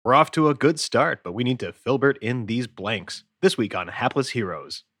We're off to a good start, but we need to filbert in these blanks. This week on Hapless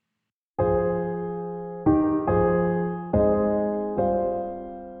Heroes.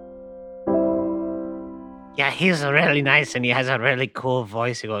 Yeah, he's really nice and he has a really cool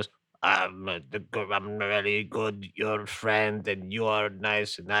voice. He goes, I'm really good, your friend, and you are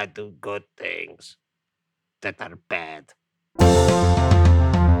nice, and I do good things that are bad.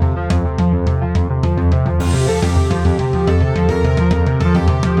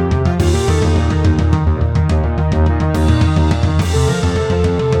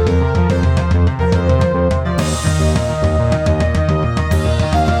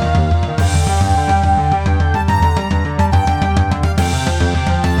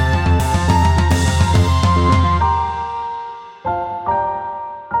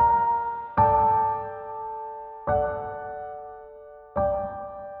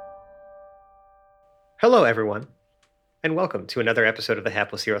 Hello, everyone, and welcome to another episode of the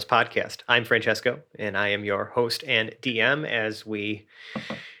Hapless Heroes podcast. I'm Francesco, and I am your host and DM as we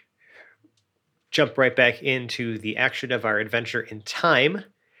jump right back into the action of our adventure in time.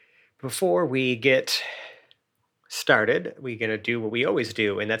 Before we get started, we're going to do what we always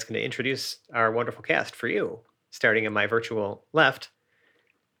do, and that's going to introduce our wonderful cast for you, starting in my virtual left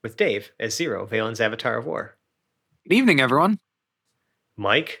with Dave as Zero, Valen's Avatar of War. Good evening, everyone.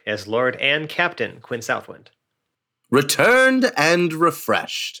 Mike as Lord and Captain Quinn Southwind. Returned and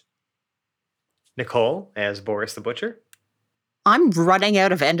refreshed. Nicole as Boris the Butcher. I'm running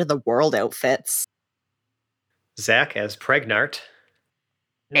out of end of the world outfits. Zach as Pregnart.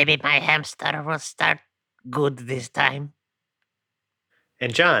 Maybe my hamster will start good this time.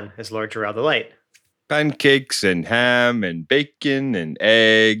 And John as Lord Gerald the Light. Pancakes and ham and bacon and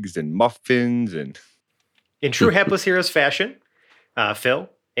eggs and muffins and... In true Hapless Heroes fashion, Phil,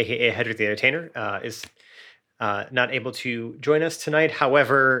 aka Hedrick the Entertainer, is not able to join us tonight.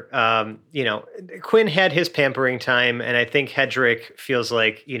 However, Quinn had his pampering time, and I think Hedrick feels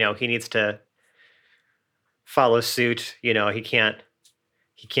like, he needs to follow suit. He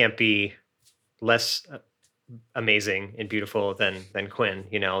can't be less amazing and beautiful than Quinn.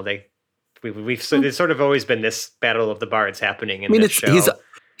 We've there's sort of always been this battle of the bards happening in this show.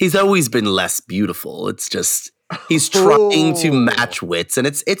 He's always been less beautiful. It's just he's trying to match wits, and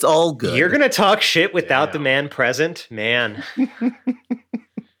it's all good. You're gonna talk shit without the man present, man.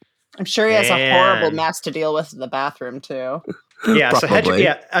 I'm sure he has a horrible mess to deal with in the bathroom too. Yeah, so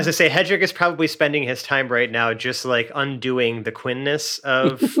Hedrick, as I say, Hedrick is probably spending his time right now just like undoing the Quinness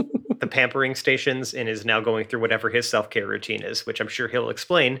of the pampering stations and is now going through whatever his self-care routine is, which I'm sure he'll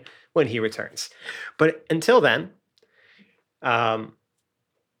explain when he returns. But until then,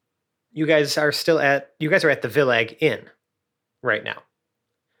 you guys are at the Villag Inn right now.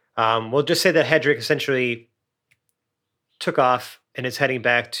 We'll just say that Hedrick essentially took off and is heading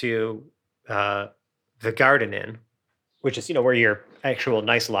back to the Garden Inn, which is, where your actual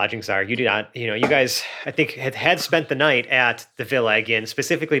nice lodgings are. You do not, you guys, I think, had spent the night at the Villag Inn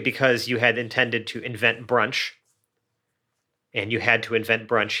specifically because you had intended to invent brunch, and you had to invent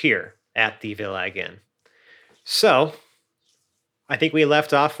brunch here at the Villag Inn. So, I think we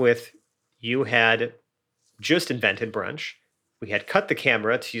left off with you had just invented brunch. We had cut the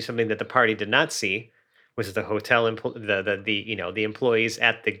camera to something that the party did not see, was the hotel the employees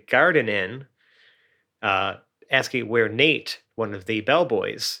at the Garden Inn asking where Nate, one of the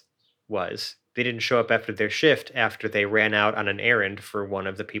bellboys, was. They didn't show up after their shift after they ran out on an errand for one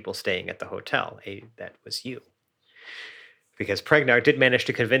of the people staying at the hotel. That was you. Because Pregnart did manage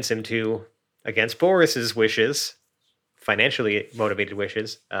to convince him to, against Boris's wishes, financially motivated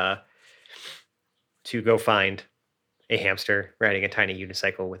wishes, to go find a hamster riding a tiny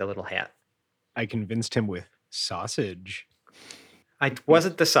unicycle with a little hat. I convinced him with sausage. I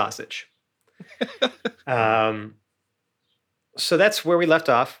wasn't the sausage. So that's where we left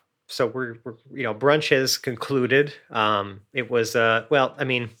off. So we're brunch has concluded. It was it's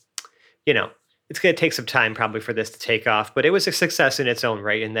going to take some time probably for this to take off, but it was a success in its own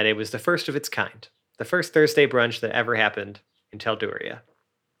right in that it was the first of its kind, the first Thursday brunch that ever happened in Telduria.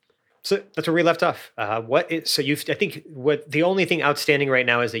 So that's where we left off. I think what the only thing outstanding right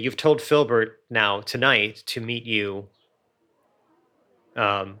now is that you've told Filbert now tonight to meet you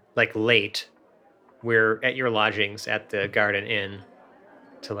late. We're at your lodgings at the Garden Inn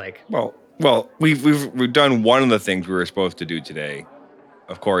to Well, we've done one of the things we were supposed to do today.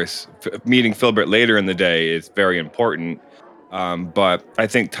 Of course, meeting Filbert later in the day is very important. But I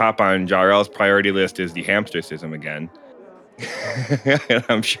think top on Jarrell's priority list is the hamster system again. And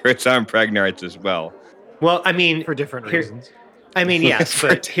I'm sure it's on Pregnart's as well. Well, I mean, For different reasons. I mean, yes,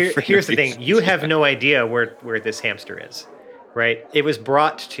 but here's the thing. You have no idea where this hamster is. right? It was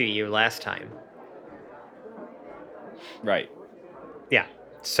brought to you last time. Right. Yeah.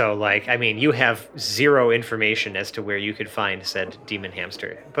 So, like, I mean, you have zero information as to where you could find said demon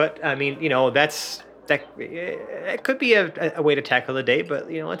hamster. But I mean, you know, that it could be a way to tackle the day.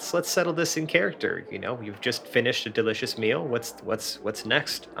 But you know, let's settle this in character. You know, you've just finished a delicious meal. What's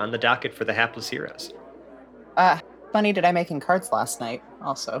next on the docket for the hapless heroes? Money did I make in cards last night?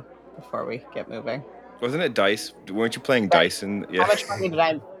 Also, before we get moving, Wasn't it dice? Weren't you playing dice? And how much money did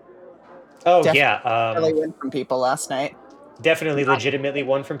I Oh Definitely. yeah, really win from people last night? definitely, legitimately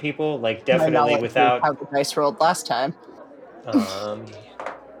won from people. Like My definitely knowledge of without. how the dice rolled last time.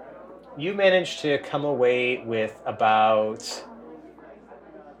 You managed to come away with about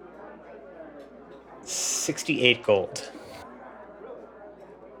 68 gold.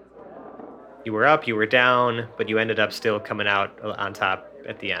 You were up, you were down, but you ended up still coming out on top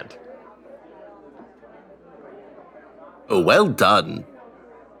at the end. Oh, well done.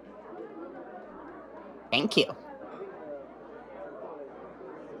 Thank you.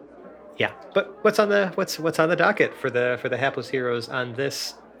 Yeah, but what's on the docket for the hapless heroes on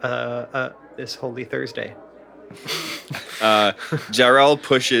this this Holy Thursday? Jarrell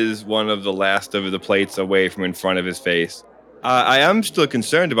pushes one of the last of the plates away from in front of his face. I am still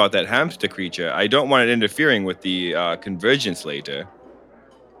concerned about that hamster creature. I don't want it interfering with the convergence later.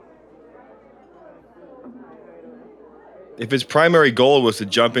 If its primary goal was to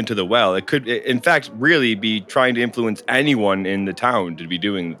jump into the well, it could, in fact, really be trying to influence anyone in the town to be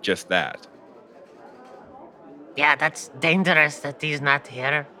doing just that. Yeah, that's dangerous that he's not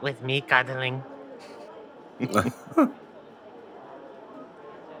here with me cuddling.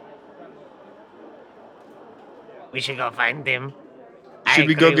 We should go find him. Should I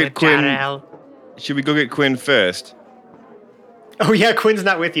we go agree get with Quinn? Jarrell. Should we go get Quinn first? Oh yeah, Quinn's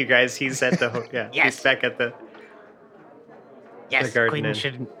not with you guys. He's at the Yes. He's back at the. Yes, garden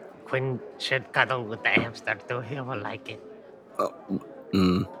inn. Quinn should cuddle with the hamster too. He will like it.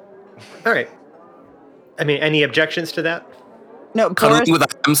 Mm. All right. I mean, any objections to that? No, Boris, Cuddling with a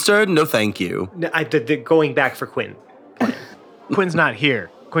hamster? No, thank you. No, the going back for Quinn. Quinn's not here.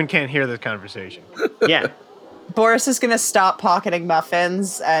 Quinn can't hear this conversation. Yeah. Boris is gonna stop pocketing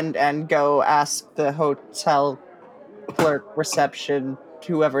muffins and go ask the hotel clerk, reception,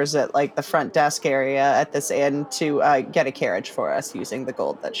 whoever's at like the front desk area at this inn to get a carriage for us using the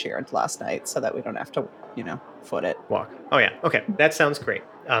gold that she earned last night, so that we don't have to, foot it. Walk. Oh yeah. Okay, that sounds great.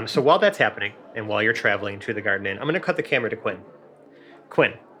 So while that's happening, and while you're traveling to the garden inn, I'm going to cut the camera to Quinn.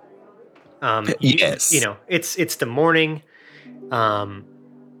 Quinn. Yes. It's the morning.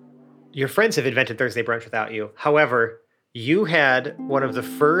 Your friends have invented Thursday brunch without you. However, you had one of the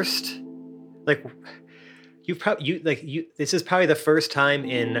first, this is probably the first time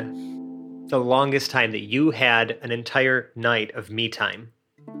in the longest time that you had an entire night of me time.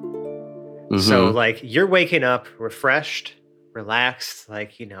 So Mhm. you're waking up refreshed, relaxed,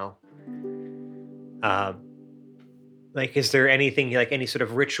 is there anything any sort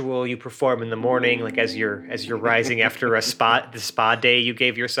of ritual you perform in the morning, as you're rising after the spa day you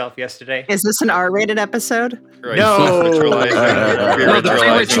gave yourself yesterday? Is this an R-rated episode? Right. No. No, the Ritualizing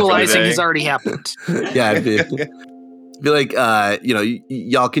pre-ritualizing has already happened. Yeah, I feel like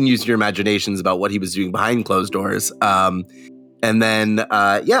y'all can use your imaginations about what he was doing behind closed doors. And then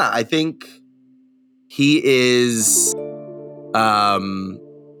I think he is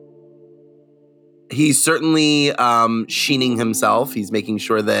he's certainly sheening himself. He's making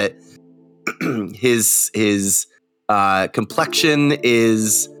sure that his complexion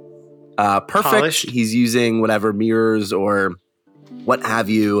is perfect. Polished. He's using whatever mirrors or what have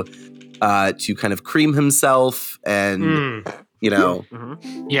you to kind of cream himself and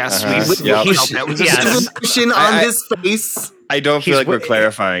Yes, Uh-huh. we Yep. felt that was Yes. expression on his face. I don't feel He's like we're wa-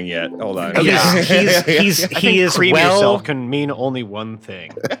 clarifying yet. Hold on. Yeah. I think he is cream well yourself can mean only one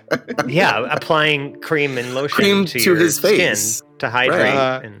thing. applying cream and lotion Cream to to your his face. skin to hydrate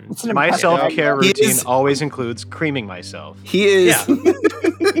Right. and It's an My impressive self-care idea. He routine is- always includes creaming myself. He is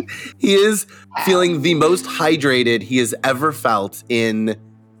he is feeling the most hydrated he has ever felt in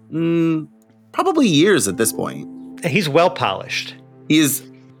probably years at this point. he's well polished. He is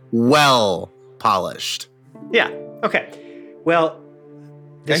well polished. Yeah. Okay. Well,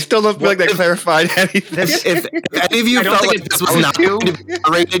 I still don't feel like that clarified anything. If any of you I don't felt think like it's this was not supposed going to be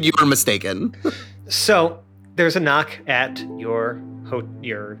rated, you were mistaken. so there's a knock at your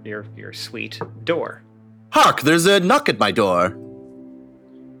suite door. Hark, there's a knock at my door.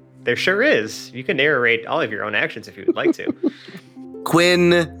 There sure is. You can narrate all of your own actions if you would like to.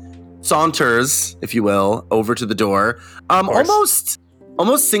 Quinn saunters, if you will, over to the door. course.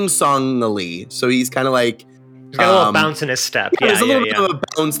 Almost sing-songily. So he's kind of He's got a little bounce in his step. Yeah, there's a little bit of a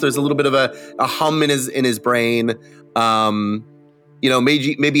bounce. There's a little bit of a hum in his brain. Maybe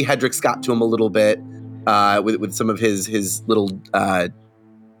Hedrick's got to him a little bit with some of his little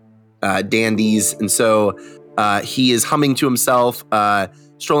dandies, and so he is humming to himself,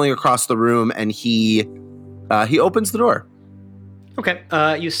 strolling across the room, and he opens the door. Okay.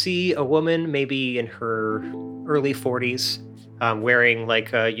 You see a woman, maybe in her early 40s, wearing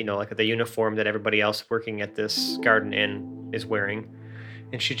like the uniform that everybody else working at this Garden Inn is wearing,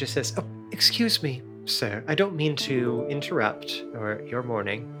 and she just says, "Oh, excuse me, sir. I don't mean to interrupt your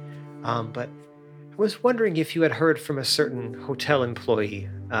morning, but I was wondering if you had heard from a certain hotel employee.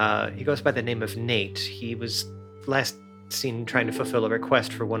 He goes by the name of Nate. He was last seen trying to fulfill a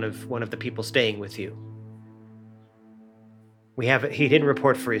request for one of the people staying with you. He didn't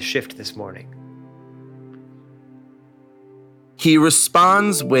report for his shift this morning." He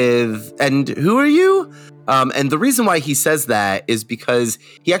responds with, "And who are you?" And the reason why he says that is because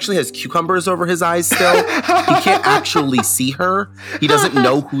he actually has cucumbers over his eyes still. He can't actually see her. He doesn't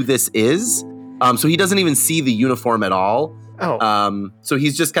know who this is. So he doesn't even see the uniform at all. Oh. So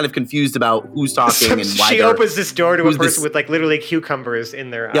he's just kind of confused about who's talking and why. She opens this door to a person with like literally cucumbers in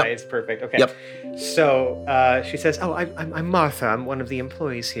their eyes. Perfect. Okay. Yep. So she says, "Oh, I'm Martha. I'm one of the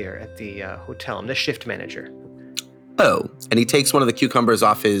employees here at the hotel. I'm the shift manager." Oh, and he takes one of the cucumbers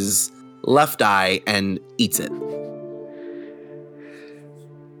off his left eye and eats it.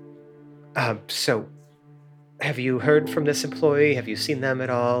 So have you heard from this employee? Have you seen them at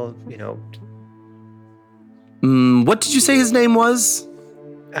all? What did you say his name was?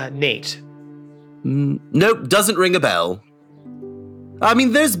 Nate. Nope, doesn't ring a bell. I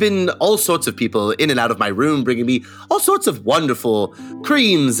mean, there's been all sorts of people in and out of my room bringing me all sorts of wonderful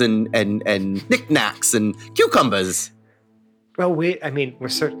creams and knickknacks and cucumbers. Well, we're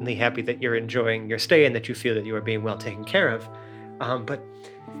certainly happy that you're enjoying your stay and that you feel that you are being well taken care of. But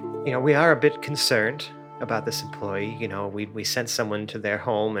we are a bit concerned about this employee. We sent someone to their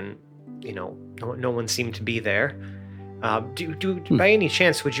home and, no one seemed to be there. By any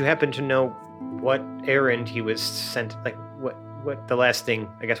chance, would you happen to know what errand he was sent, like what the last thing,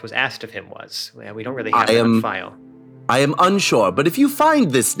 I guess, was asked of him was? We don't really have that on file. I am unsure, but if you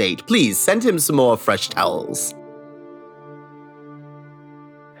find this Nate, please send him some more fresh towels.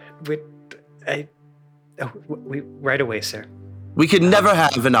 Right away, sir. We can never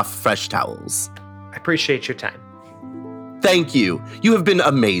have enough fresh towels. I appreciate your time. Thank you. You have been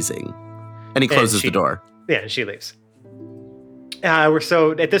amazing. And he closes the door. Yeah, and she leaves.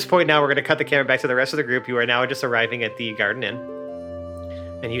 So at this point now, we're going to cut the camera back to the rest of the group. You are now just arriving at the Garden Inn.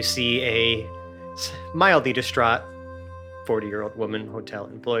 And you see a mildly distraught 40-year-old woman hotel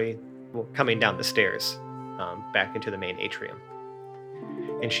employee coming down the stairs back into the main atrium.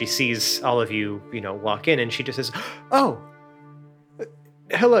 And she sees all of you, walk in, and she just says, "Oh,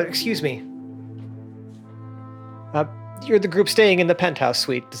 hello, excuse me. You're the group staying in the penthouse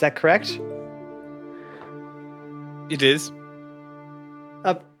suite, is that correct?" It is.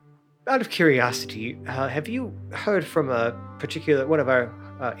 Out of curiosity, have you heard from one of our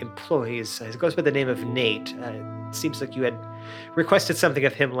employees? He goes by the name of Nate. It seems like you had requested something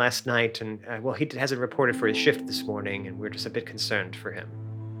of him last night, and he hasn't reported for his shift this morning, and we're just a bit concerned for him.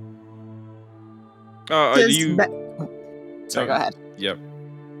 Sorry, go ahead. Yep.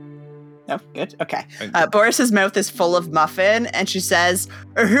 No, good. Okay. Boris's mouth is full of muffin, and she says,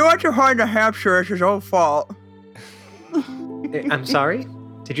 "If he went to find a hamster, it's his own fault." I'm sorry?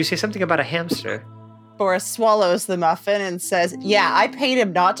 Did you say something about a hamster? Boris swallows the muffin and says, "Yeah, I paid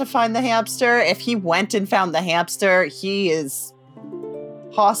him not to find the hamster. If he went and found the hamster, he is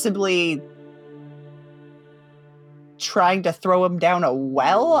possibly trying to throw him down a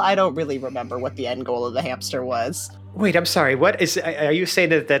well." I don't really remember what the end goal of the hamster was. Wait, I'm sorry. Are you saying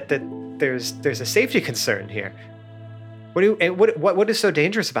that there's a safety concern here? What is so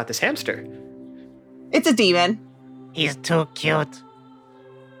dangerous about this hamster? It's a demon. He's too cute.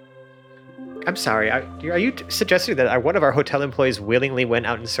 I'm sorry. Are you suggesting that one of our hotel employees willingly went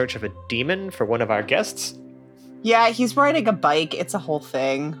out in search of a demon for one of our guests? Yeah, he's riding a bike. It's a whole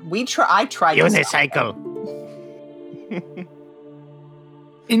thing. I tried unicycle.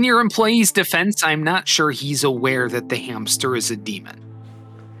 In your employee's defense, I'm not sure he's aware that the hamster is a demon.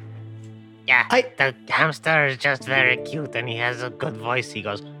 Yeah, the hamster is just very cute, and he has a good voice. He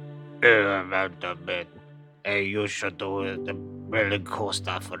goes, about a bit. Hey, you should do the really cool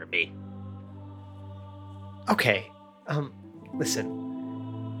stuff for me. Okay. Listen.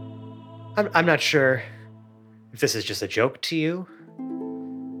 I'm not sure if this is just a joke to you,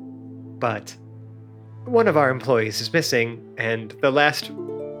 but one of our employees is missing, and the last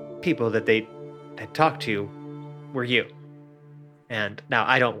people that they had talked to were you. And now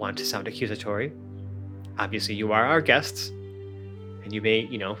I don't want to sound accusatory. Obviously, you are our guests, and you may,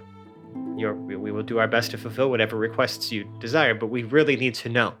 we will do our best to fulfill whatever requests you desire, but we really need to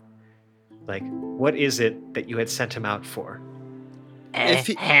know, like, what is it that you had sent him out for?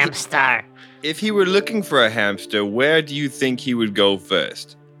 Hamster. If he were looking for a hamster, where do you think he would go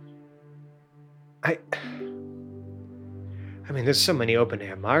first? I mean, there's so many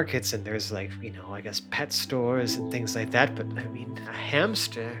open-air markets, and there's, like, I guess pet stores and things like that, but, I mean, a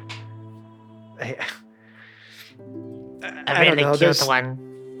hamster... I A don't really know. cute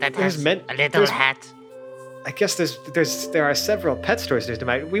one that there's has men- a little there's- hat. I guess there are several pet stores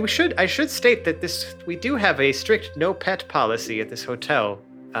near. I should state that we do have a strict no pet policy at this hotel.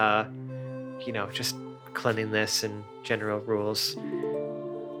 Just cleanliness and general rules.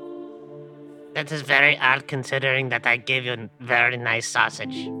 That is very odd considering that I gave you a very nice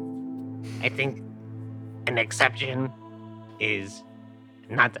sausage. I think an exception is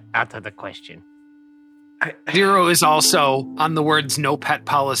not out of the question. Zero is also on the words no pet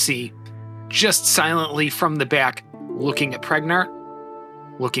policy, just silently from the back, looking at Pregnart,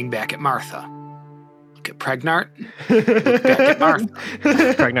 looking back at Martha. Look at Pregnart, look back at Martha.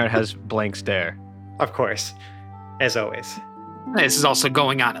 Pregnart has blank stare. Of course, as always. This is also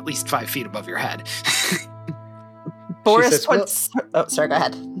going on at least 5 feet above your head. Boris says, "Well-" puts. Oh, sorry. Go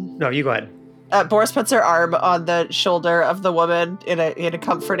ahead. No, you go ahead. Boris puts her arm on the shoulder of the woman in a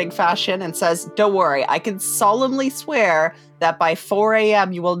comforting fashion and says, "Don't worry. I can solemnly swear that by 4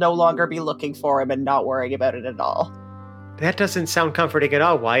 a.m. you will no longer be looking for him and not worrying about it at all." That doesn't sound comforting at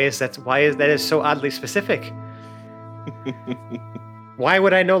all. Why is that so oddly specific? Why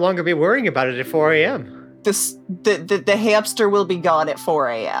would I no longer be worrying about it at 4 a.m.? The hamster will be gone at 4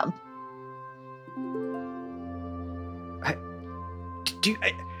 a.m.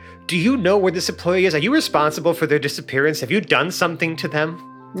 Do you know where this employee is? Are you responsible for their disappearance? Have you done something to them?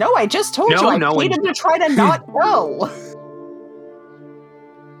 No, I just told No, you. I no, paid him to try to not go.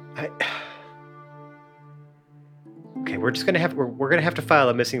 Okay, we're gonna have to file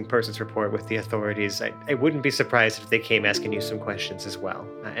a missing persons report with the authorities. I wouldn't be surprised if they came asking you some questions as well.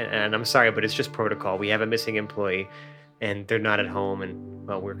 And I'm sorry, but it's just protocol. We have a missing employee, and they're not at home, and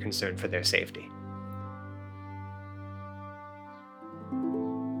well, we're concerned for their safety.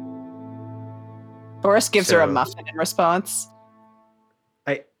 Boris gives her a So- muffin in response.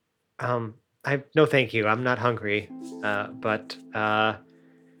 No, thank you. I'm not hungry. But yeah,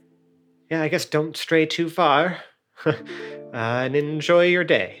 I guess don't stray too far, and enjoy your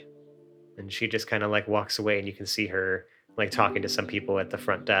day. And she just kind of like walks away, and you can see her like talking to some people at the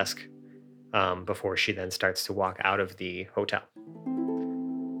front desk, before she then starts to walk out of the hotel.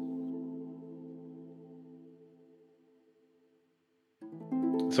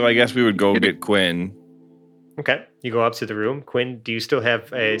 So I guess we would go get Quinn. Okay, you go up to the room. Quinn, do you still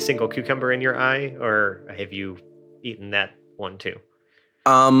have a single cucumber in your eye, or have you eaten that one too?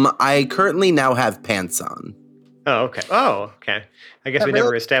 I currently now have pants on. Oh, okay. I guess we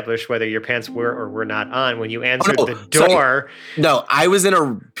never established whether your pants were or were not on when you answered no, the sorry. door. No, I was in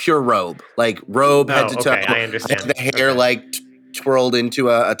a pure robe, like robe head to toe. Okay, I understand. had the hair Okay. like twirled into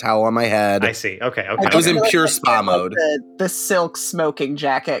a towel on my head. I see. Okay. I was in feel like pure they spa have, like, mode. The silk smoking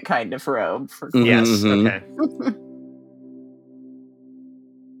jacket kind of robe. Yes. Mhm. Okay.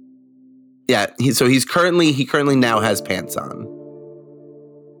 Yeah, he currently now has pants on.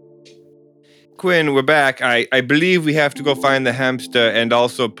 Quinn, we're back. I believe we have to go find the hamster and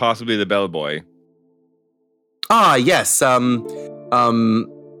also possibly the bellboy. Ah, yes.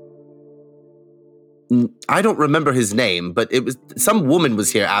 I don't remember his name, but it was some woman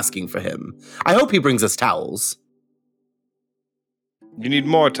was here asking for him. I hope he brings us towels. You need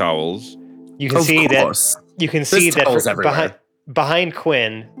more towels. You can Of see course. that. You can see that towels everywhere. behind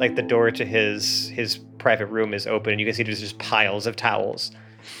Quinn, like the door to his private room is open, and you can see there's just piles of towels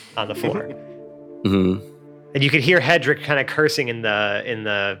on the floor. Hmm. And you could hear Hedrick kind of cursing in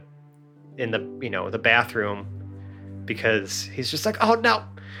the the bathroom, because he's just like, "Oh no,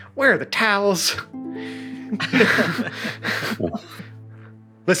 where are the towels?"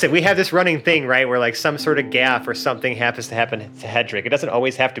 Listen, we have this running thing, right, where like some sort of gaffe or something happens to happen to Hedrick. It doesn't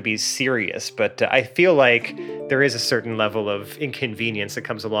always have to be serious, but I feel like there is a certain level of inconvenience that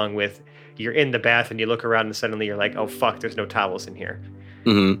comes along with you're in the bath and you look around and suddenly you're like, "Oh fuck, there's no towels in here."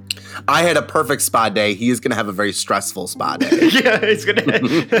 Hmm. I had a perfect spa day. He is going to have a very stressful spa day. Yeah, it's gonna.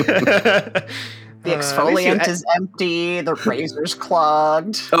 The exfoliant is empty. The razor's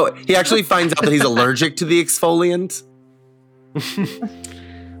clogged. Oh, he actually finds out that he's allergic to the exfoliant.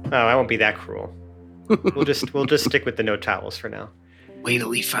 Oh, I won't be that cruel. We'll just stick with the no towels for now. Wait till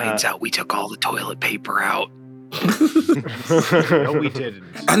he finds out we took all the toilet paper out. No, we didn't.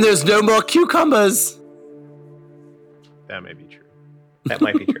 And there's no more cucumbers. That may be true. That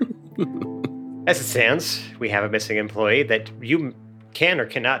might be true. As it stands, we have a missing employee that you can or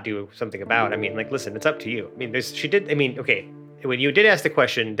cannot do something about. I mean, like, listen, it's up to you. I mean, okay, when you did ask the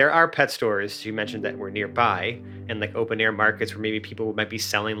question, there are pet stores you mentioned that were nearby and like open air markets where maybe people might be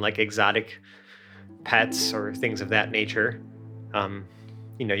selling like exotic pets or things of that nature.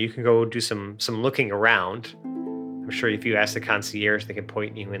 You can go do some looking around. I'm sure if you ask the concierge, they can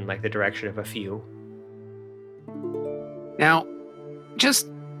point you in like the direction of a few. Now, just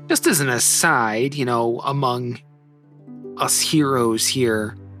as an aside, among us heroes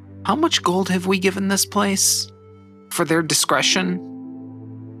here, how much gold have we given this place for their discretion?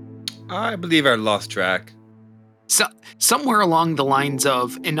 I believe I lost track. So, somewhere along the lines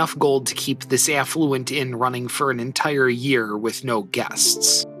of enough gold to keep this affluent inn running for an entire year with no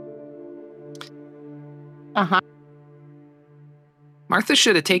guests. Uh-huh. Martha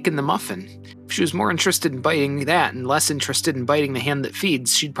should have taken the muffin. If she was more interested in biting that and less interested in biting the hand that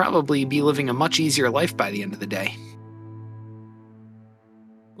feeds, she'd probably be living a much easier life by the end of the day.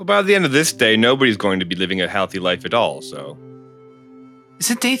 Well, by the end of this day, nobody's going to be living a healthy life at all, so. Is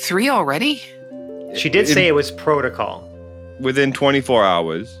it day 3 already? She did say it was protocol. Within 24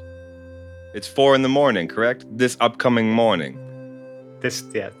 hours. It's 4 a.m, correct? This upcoming morning. This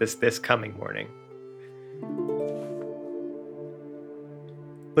coming morning.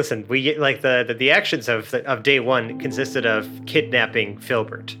 Listen, we like the actions of day 1 consisted of kidnapping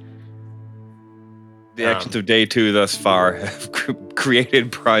Filbert. The actions of day 2 thus far have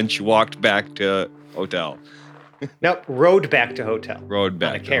created brunch, walked back to hotel. Nope, rode back to hotel. Rode back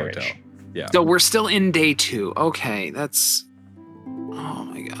on a to carriage. hotel. Yeah. So we're still in day 2. Okay, that's... Oh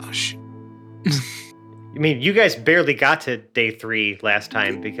my gosh. I mean, you guys barely got to day 3 last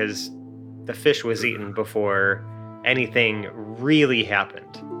time because the fish was eaten before anything really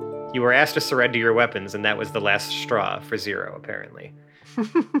happened. You were asked to surrender your weapons, and that was the last straw for Zero, apparently.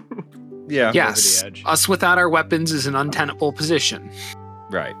 Yeah. Yes, Over the edge. us without our weapons is an untenable position.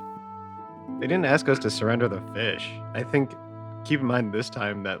 Right. They didn't ask us to surrender the fish. I think, keep in mind this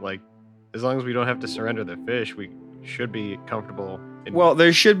time that, like, as long as we don't have to surrender the fish, we should be comfortable. Well,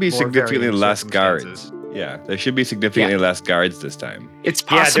 there should be more significantly varying less circumstances. guards. Yeah, there should be significantly less guards this time. It's Yeah,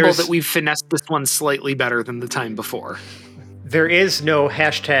 possible there's- that we've finessed this one slightly better than the time before. There is no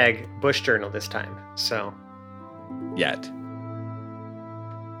hashtag Bush Journal this time, so Yet.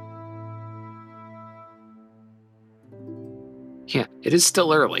 Yeah, it is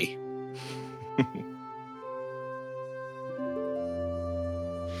still early.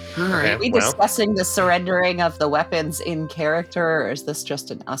 All right. Are we well. discussing the surrendering of the weapons in character, or is this just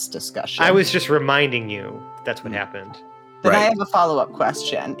an us discussion? I was just reminding you that's what happened. Then I Right. have a follow-up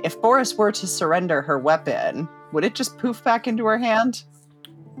question. If Boris were to surrender her weapon, would it just poof back into her hand?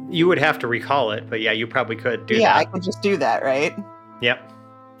 You would have to recall it, but yeah, you probably could do I that. could just do that, right? Yep.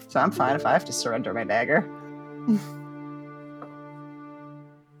 So I'm fine if I have to surrender my dagger.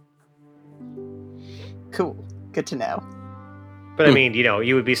 Cool. Good to know. But I mean,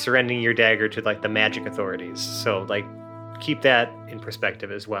 you would be surrendering your dagger to like the magic authorities. So like keep that in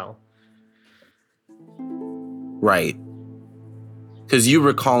perspective as well. Right. Because you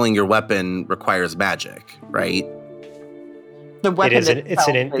recalling your weapon requires magic, right? The weapon It is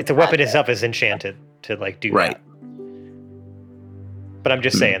itself is the weapon magic. itself is enchanted to like do Right. that. But I'm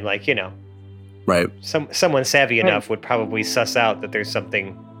just saying, like, Right. someone savvy enough would probably suss out that there's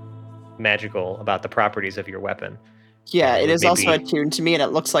something magical about the properties of your weapon. Yeah, it is also Maybe- attuned to me, and it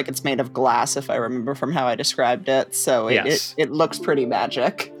looks like it's made of glass, if I remember from how I described it. So Yes. it looks pretty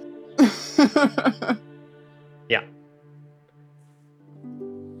magic.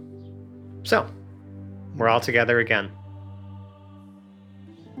 So, we're all together again.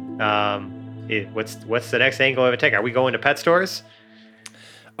 What's the next angle of attack? Are we going to pet stores?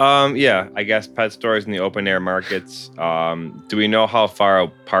 Yeah, I guess pet stores and the open air markets. Do we know how far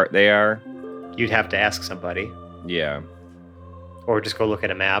apart they are? You'd have to ask somebody, Yeah. or just go look at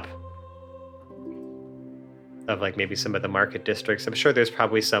a map of like maybe some of the market districts. I'm sure there's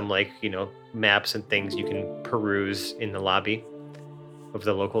probably some like maps and things you can peruse in the lobby of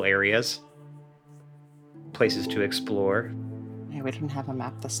the local areas, places to explore, Yeah, we didn't have a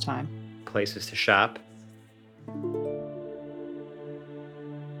map this time. places to shop.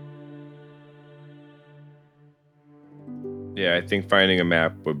 Yeah, I think finding a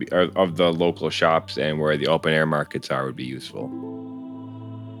map would be of the local shops and where the open air markets are would be useful.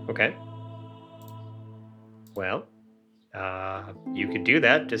 Okay. Well, you could do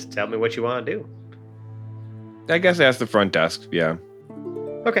that. Just tell me what you want to do. I guess ask the front desk. Yeah.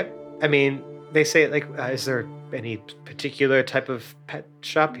 Okay. I mean, they say, like, is there any particular type of pet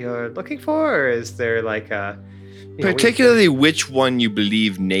shop you're looking for, or is there like a Particularly which one you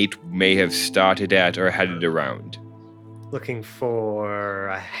believe Nate may have started at or headed around. looking for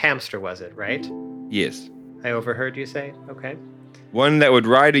a hamster? Was it right? Yes. I overheard you say. Okay. One that would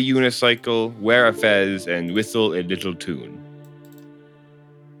ride a unicycle, wear a fez, and whistle a little tune.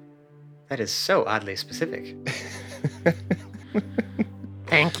 That is so oddly specific.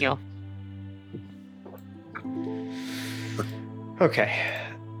 Thank you. Okay.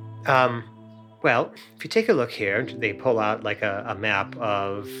 Well, if you take a look here, they pull out like a map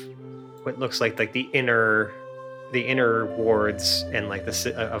of what looks like the inner wards and like the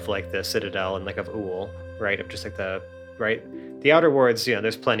citadel and like of Uul, right? Of just like the outer wards.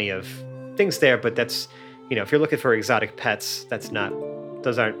 There's plenty of things there, but that's if you're looking for exotic pets,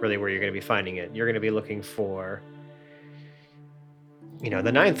 those aren't really where you're going to be finding it. You're going to be looking for,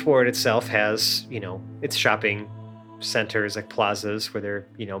 the Ninth Ward itself has, its shopping centers, like plazas, where there,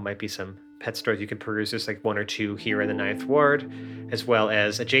 might be some pet stores you can peruse. There's like one or two here in the Ninth Ward, as well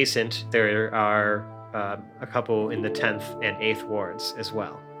as adjacent, there are a couple in the 10th and 8th wards as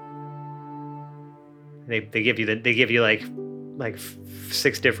well. They give you like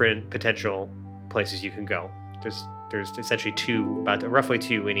 6 different potential places you can go. There's essentially roughly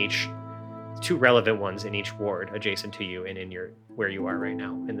two relevant ones in each ward adjacent to you and in where you are right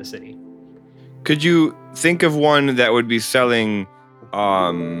now in the city. Could you think of one that would be selling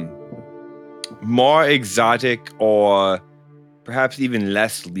more exotic or perhaps even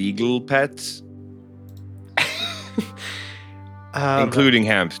less legal pets, including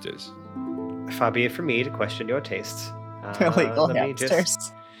hamsters? Far be it for me to question your tastes. Illegal let me just-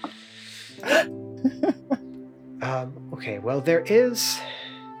 hamsters. Okay, well, there's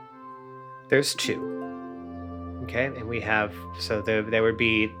 2. Okay, and we have that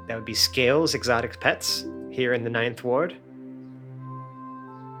would be Scales Exotic Pets here in the 9th Ward.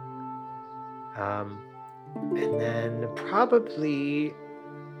 And then probably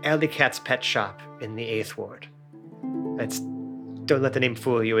Alley Cat's Pet Shop in the 8th Ward. Don't let the name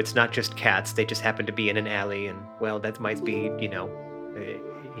fool you. It's not just cats. They just happen to be in an alley, and well, that might be,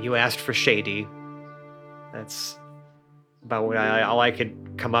 you asked for shady. That's about all I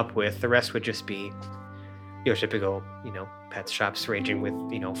could come up with. The rest would just be your typical, pet shops ranging with,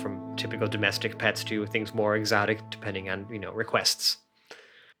 from typical domestic pets to things more exotic, depending on, requests.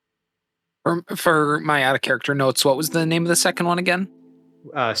 For my out of character notes, what was the name of the second one again?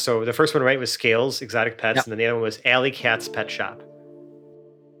 So the first one, right, was Scales Exotic Pets, Yep. and then the other one was Alley Cat's Pet Shop.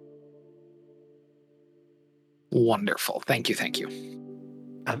 Wonderful. Thank you.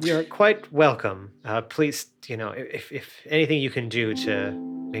 You're quite welcome. Please, if anything you can do to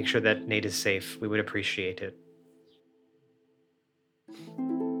make sure that Nate is safe, we would appreciate it.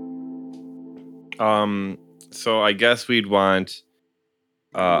 So I guess we'd want.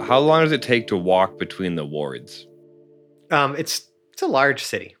 How long does it take to walk between the wards? It's a large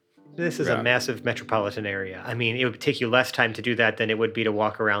city. This is Yeah. a massive metropolitan area. I mean, it would take you less time to do that than it would be to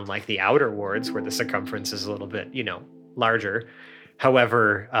walk around like the outer wards where the circumference is a little bit, larger.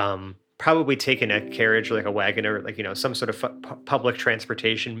 However, probably taking a carriage or like a wagon or like, some sort of public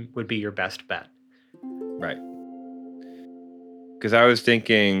transportation would be your best bet. Right. Because I was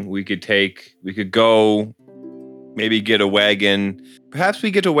thinking we could go, maybe get a wagon. Perhaps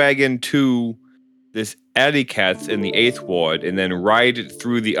we get a wagon to this Alley Cat's in the 8th Ward and then ride it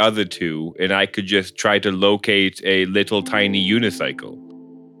through the other 2, and I could just try to locate a little tiny unicycle.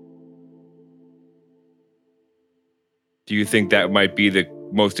 Do you think that might be the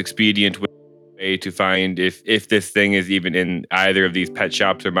most expedient way to find if this thing is even in either of these pet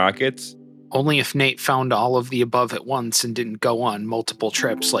shops or markets? Only if Nate found all of the above at once and didn't go on multiple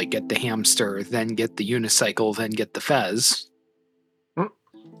trips, like get the hamster, then get the unicycle, then get the fez.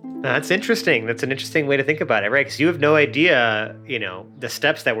 That's interesting. That's an interesting way to think about it, right? Because you have no idea, the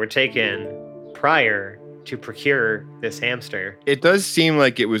steps that were taken prior to procure this hamster. It does seem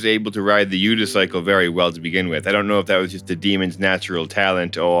like it was able to ride the unicycle very well to begin with. I don't know if that was just the demon's natural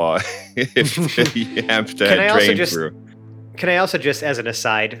talent or if the hamster Can I had also trained just- through. Can I also just, as an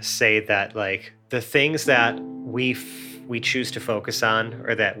aside, say that like the things that we choose to focus on,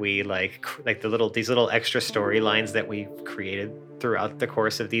 or that we like these little extra storylines that we've created throughout the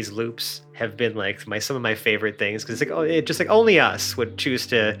course of these loops have been like some of my favorite things, because just like only us would choose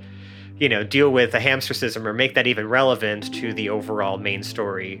to, deal with the hamster system or make that even relevant to the overall main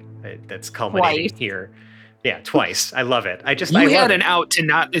story that's culminating Twice. here. Yeah, twice. I love it. I You love had it. an out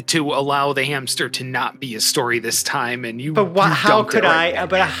to allow the hamster to not be a story this time, and you. But you how dumped could it right I? back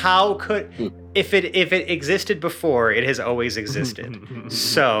But in. how could if it existed before? It has always existed.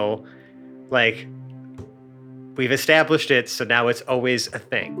 So, Like, we've established it, so now it's always a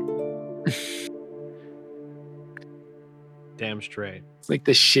thing. Damn straight. It's like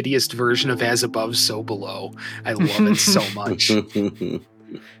the shittiest version of As Above, So Below. I love it so much.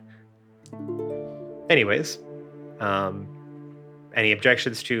 Anyways, any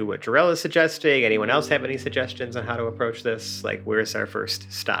objections to what Jarrell is suggesting? Anyone else have any suggestions on how to approach this? Like, where's our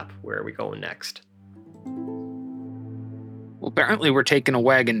first stop? Where are we going next? Well, apparently we're taking a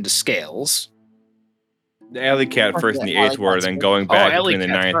wagon to Scales. The alley cat first in the Alley 8th ward, Cat's then good. going back Alley between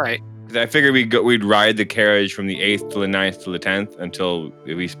the Cat, 9th. all right. 'Cause I figured we'd ride the carriage from the 8th to the 9th to the 10th until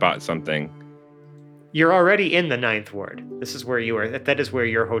we spot something. You're already in the 9th ward. This is where you are. That is where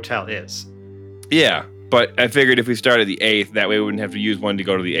your hotel is. Yeah, but I figured if we started the 8th, that way we wouldn't have to use one to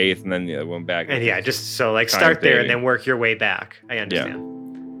go to the 8th and then the other one back. And yeah, just so like Time start there and dating. then work your way back. I understand.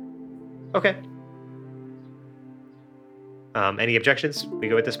 Okay. Any objections? We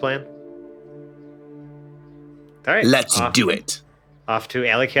go with this plan? All right. Let's do it. Off to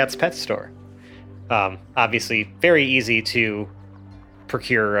Alley Cat's pet store. Obviously, very easy to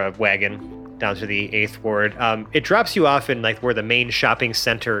procure a wagon down to the 8th ward. It drops you off in like where the main shopping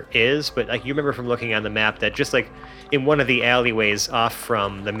center is, but like you remember from looking on the map that just like in one of the alleyways off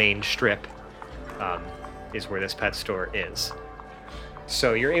from the main strip is where this pet store is.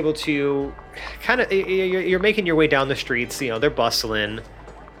 So you're able to kind of, you're making your way down the streets, you know, they're bustling.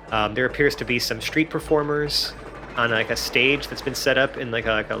 There appears to be some street performers on like a stage that's been set up in like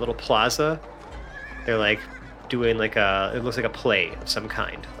a little plaza. They're like doing like it looks like a play of some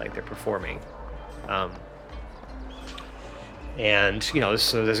kind, like they're performing. And, you know,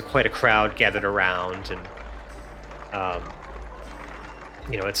 so there's quite a crowd gathered around, and,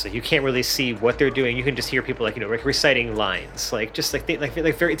 you know, it's like you can't really see what they're doing. You can just hear people like, you know, reciting lines, like just like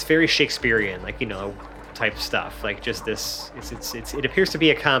it's very Shakespearean, like, you know, type stuff. Like just this, it appears to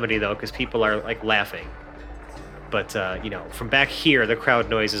be a comedy though, because people are like laughing. But you know, from back here, the crowd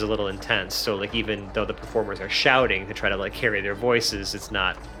noise is a little intense. So like even though the performers are shouting to try to like carry their voices, it's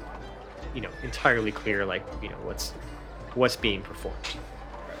not, you know, entirely clear like, you know, what's being performed.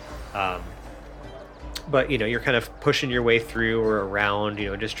 But, you know, you're kind of pushing your way through or around, you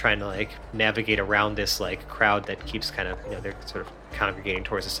know, just trying to, like, navigate around this, like, crowd that keeps kind of, you know, they're sort of congregating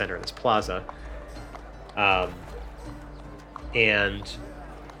towards the center of this plaza. And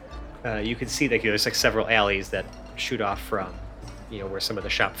you can see that, you know, there's, like, several alleys that shoot off from, you know, where some of the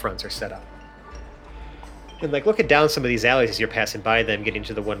shop fronts are set up. And, like, looking down some of these alleys as you're passing by them, getting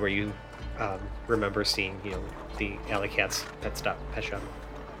to the one where you remember seeing, you know, the Alley Cat's pet shop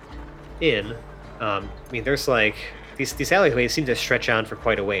in. I mean, there's like these alleyways seem to stretch on for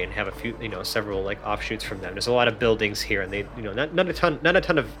quite a way and have a few, you know, several like offshoots from them. There's a lot of buildings here, and they, you know, not a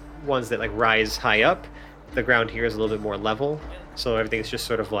ton of ones that like rise high up. The ground here is a little bit more level, so everything's just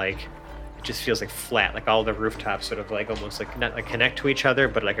sort of like, it just feels like flat. Like all the rooftops sort of like almost like not like connect to each other,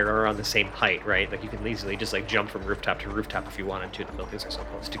 but like are around the same height, right? Like you can easily just like jump from rooftop to rooftop if you wanted to. The buildings are so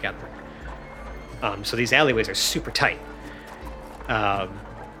close together. So these alleyways are super tight.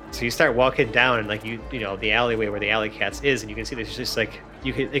 So you start walking down, and like you know the alleyway where the Alley Cats is, and you can see there's just like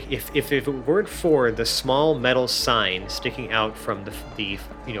you could like, if it weren't for the small metal sign sticking out from the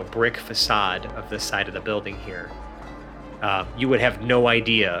you know brick facade of the side of the building here, you would have no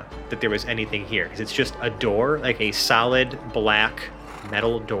idea that there was anything here, because it's just a door, like a solid black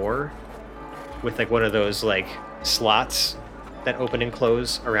metal door with like one of those like slots that open and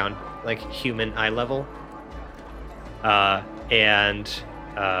close around like human eye level, and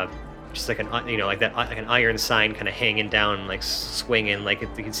just like an, you know, like that, like an iron sign kind of hanging down, like swinging, like you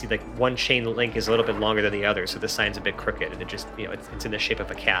can see like one chain link is a little bit longer than the other, so the sign's a bit crooked, and it just, you know, it's in the shape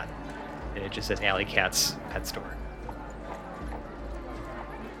of a cat, and it just says Alley Cat's Pet Store.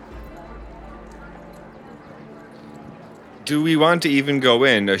 Do we want to even go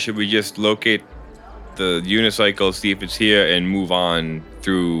in, or should we just locate the unicycle, see if it's here, and move on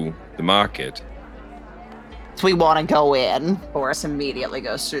through the market? We want to go in. Boris immediately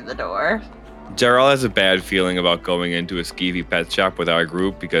goes through the door. Jarrell has a bad feeling about going into a skeevy pet shop with our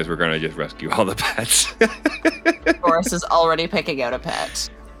group because we're going to just rescue all the pets. Boris is already picking out a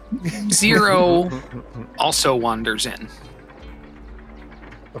pet. Zero also wanders in.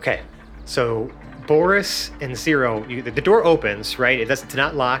 Okay, so Boris and Zero, the door opens, right? It's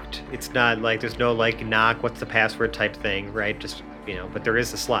not locked. It's not like there's no like knock, what's the password type thing, right? Just, you know, but there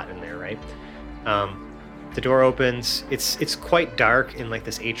is a slot in there, right? The door opens. It's quite dark in like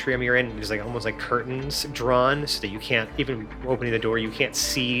this atrium you're in. There's like almost like curtains drawn so that you can't, even opening the door, you can't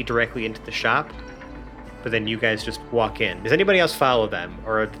see directly into the shop. But then you guys just walk in. Does anybody else follow them,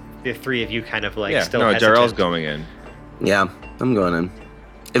 or are the three of you kind of like still hesitant? Jarrell's going in. Yeah, I'm going in.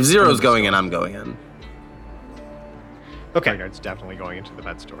 If Zero's going in, I'm going in. Okay. Pregnart's definitely going into the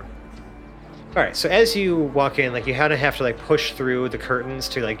pet store. All right, so as you walk in, like you kind of have to like push through the curtains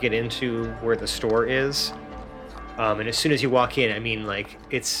to like get into where the store is. And as soon as you walk in, I mean, like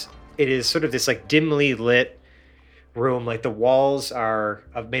it is sort of this like dimly lit room. Like the walls are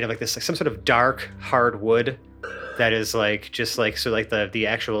made of like this, like some sort of dark hard wood that is like just like so like the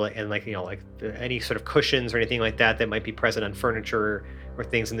actual and like like any sort of cushions or anything like that might be present on furniture or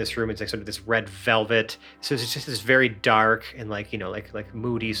things in this room. It's like sort of this red velvet. So it's just this very dark and like like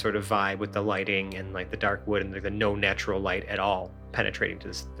moody sort of vibe with the lighting and like the dark wood and the no natural light at all penetrating to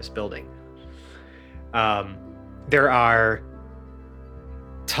this building. There are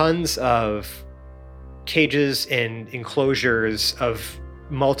tons of cages and enclosures of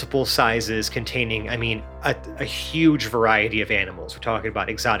multiple sizes containing, I mean, a huge variety of animals. We're talking about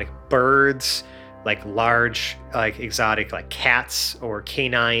exotic birds, like large, like exotic, like cats or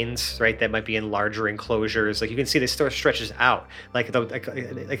canines, right? That might be in larger enclosures. Like you can see the store stretches out, like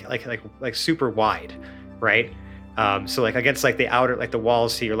super wide, right? So like against like the outer, like the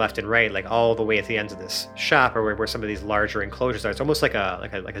walls to your left and right, like all the way at the ends of this shop, or where some of these larger enclosures are. It's almost like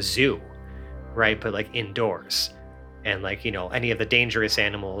a zoo, right? But like indoors. And like any of the dangerous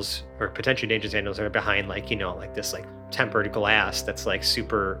animals or potentially dangerous animals are behind like like this like tempered glass that's like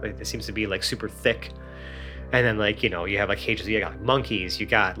super, like, it seems to be like super thick. And then like you have like cages, you got monkeys, you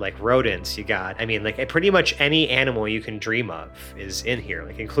got like rodents, you got, I mean, like pretty much any animal you can dream of is in here,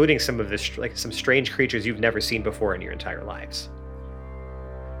 like including some of this like some strange creatures you've never seen before in your entire lives.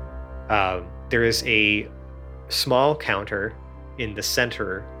 There is a small counter in the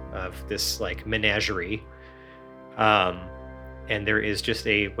center of this like menagerie. And there is just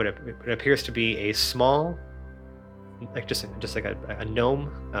what appears to be a small, like just like a gnome,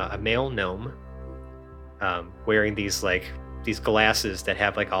 a male gnome, wearing these glasses that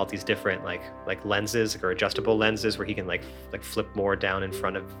have like all these different like lenses or adjustable lenses where he can like flip more down in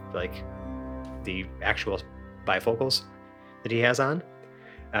front of like the actual bifocals that he has on.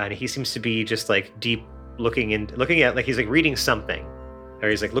 And he seems to be just like deep looking at like he's like reading something, or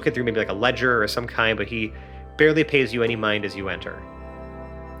he's like looking through maybe like a ledger or some kind, but he barely pays you any mind as you enter.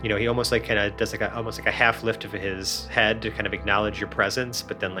 He almost like kind of does like almost like a half lift of his head to kind of acknowledge your presence,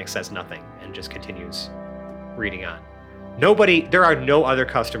 but then like says nothing and just continues reading on. There are no other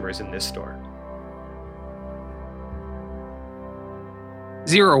customers in this store.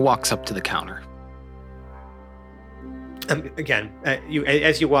 Zero walks up to the counter. Again,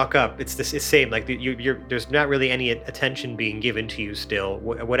 as you walk up, it's same. Like there's not really any attention being given to you still.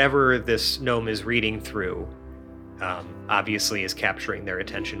 Whatever this gnome is reading through, obviously is capturing their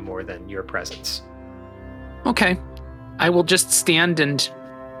attention more than your presence. Okay, I will just stand and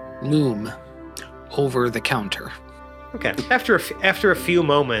loom over the counter. Okay. After a few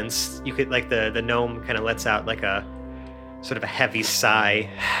moments, you could like the gnome kind of lets out like a sort of a heavy sigh.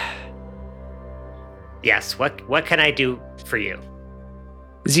 Yes, what can I do for you?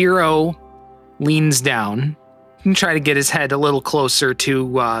 Zero leans down and try to get his head a little closer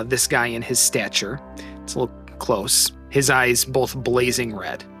to this guy in his stature. It's a little close. His eyes both blazing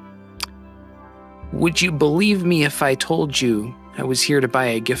red. Would you believe me if I told you I was here to buy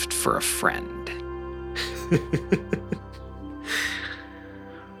a gift for a friend? Well,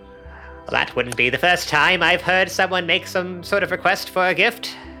 that wouldn't be the first time I've heard someone make some sort of request for a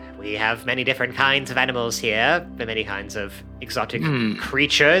gift. We have many different kinds of animals here, many kinds of exotic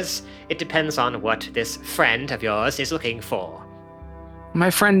creatures. It depends on what this friend of yours is looking for.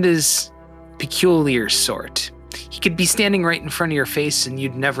 My friend is peculiar sort. He could be standing right in front of your face and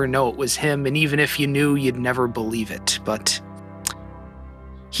you'd never know it was him, and even if you knew, you'd never believe it. But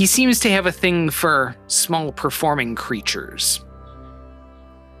he seems to have a thing for small performing creatures.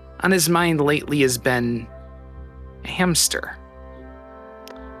 On his mind lately has been a hamster.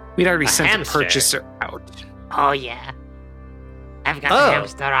 We'd already sent hamster? a purchaser out. Oh, yeah. I've got a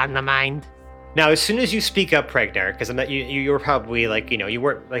hamster on the mind. Now, as soon as you speak up, Pregnar, because you were probably like, you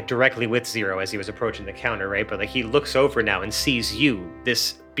weren't like directly with Zero as he was approaching the counter, right? But like he looks over now and sees you,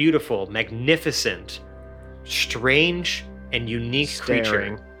 this beautiful, magnificent, strange, and unique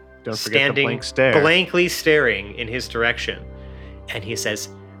creature, Don't forget the standing blank stare. blankly staring in his direction. And he says,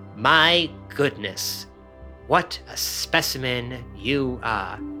 My goodness, what a specimen you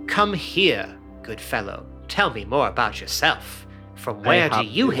are. Come here, good fellow. Tell me more about yourself. From where do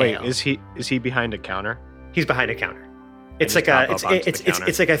you hail? Is he behind a counter? he's behind a counter. It's just like hop a up onto the counter.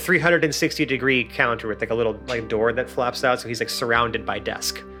 it's like a 360-degree counter with like a little like door that flops out, so he's like surrounded by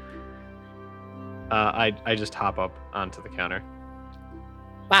desk. I just hop up onto the counter.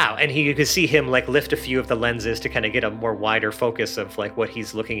 Wow, and you could see him like lift a few of the lenses to kind of get a more wider focus of like what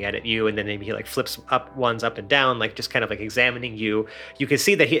he's looking at you, and then maybe he like flips ones up and down, like just kind of like examining you. You can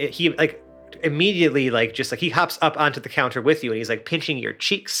see that he like immediately like just like he hops up onto the counter with you, and he's like pinching your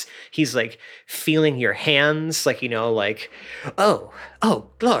cheeks. He's like feeling your hands, like like, oh,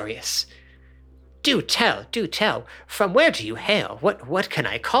 glorious. Do tell. From where do you hail? What can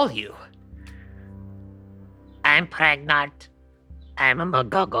I call you? I'm pregnant. I'm a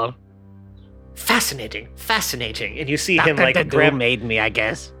McGuggle. Fascinating. And you see Dr. him like Dedu grab made me, I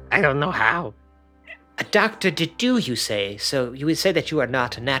guess. I don't know how. Dr. Dedu, you say? So you would say that you are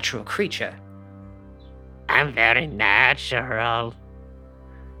not a natural creature. I'm very natural.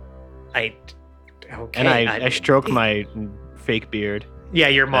 Okay. And I stroke my fake beard. Yeah,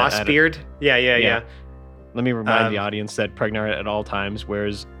 your moss beard. Yeah. Let me remind the audience that Pregnar at all times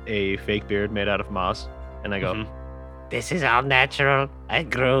wears a fake beard made out of moss. And I go, This is all natural. I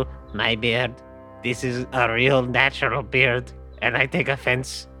grew my beard. This is a real natural beard. And I take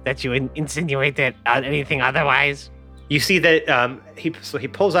offense that you insinuated anything otherwise. You see that he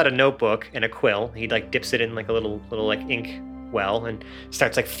pulls out a notebook and a quill. He like dips it in like a little like ink well and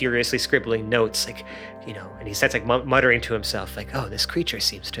starts like furiously scribbling notes, like and he starts like muttering to himself, like, oh, this creature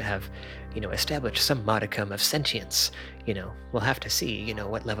seems to have established some modicum of sentience. We'll have to see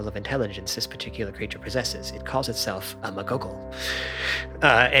what level of intelligence this particular creature possesses. It calls itself a McGuggle.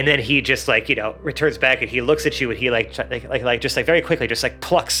 And then he just like returns back and he looks at you and he just very quickly just like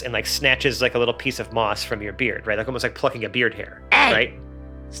plucks and like snatches like a little piece of moss from your beard, right? Like almost like plucking a beard hair, Hey! right?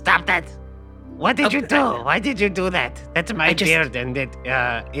 Stop that. What did you do? Why did you do that? That's my beard, and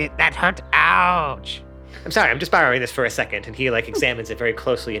that hurt. Ouch. I'm sorry, I'm just borrowing this for a second. And he like examines it very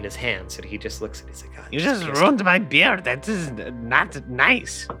closely in his hands, and he just looks at it. He's like, God, You just ruined my beard. That is not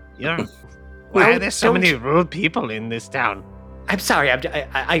nice. Why Well, are there so don't- many rude people in this town? I'm sorry.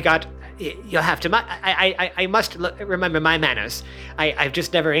 I got. You'll have to. I must remember my manners. I've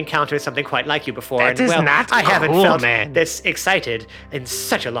just never encountered something quite like you before. That and is not I haven't cool, felt man. this excited in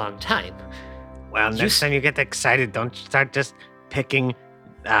such a long time. Well, next time you get excited, don't start just picking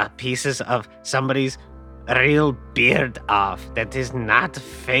pieces of somebody's real beard off. That is not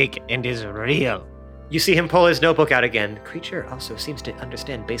fake and is real. You see him pull his notebook out again. Creature also seems to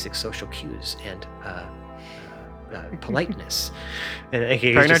understand basic social cues and politeness. And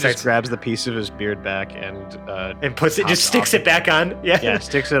he Pregnar just just grabs the piece of his beard back and puts it, just sticks it back on. Yeah,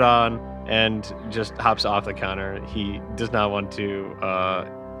 sticks it on and just hops off the counter. He does not want to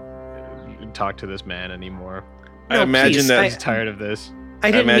talk to this man anymore. I imagine please, that He's tired of this.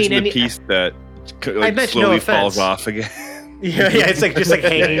 I didn't imagine mean the any. piece that I meant no slowly offense. falls off again. Yeah, it's like just like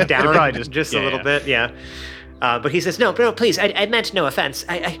hanging They're down, probably just yeah, a little yeah. bit, yeah. But he says, no, please, I meant no offense.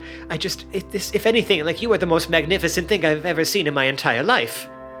 I just, if anything, like you are the most magnificent thing I've ever seen in my entire life.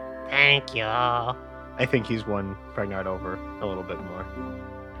 Thank you. I think he's won Pregnard over a little bit more.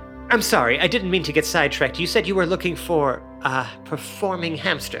 I'm sorry, I didn't mean to get sidetracked. You said you were looking for a performing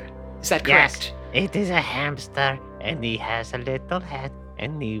hamster. Is that correct? Yes, it is a hamster, and he has a little head,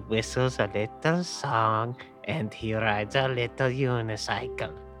 and he whistles a little song, and he rides a little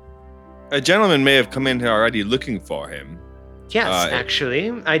unicycle. A gentleman may have come in here already looking for him. Yes,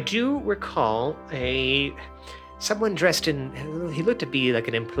 actually, I do recall someone dressed in. He looked to be like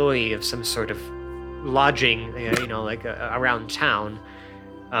an employee of some sort of lodging, around town,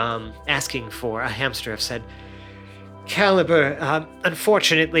 asking for a hamster of said caliber.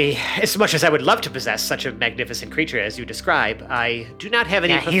 Unfortunately, as much as I would love to possess such a magnificent creature as you describe, I do not have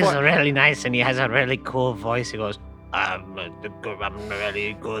any. Yeah, he's really nice, and he has a really cool voice. He goes, I'm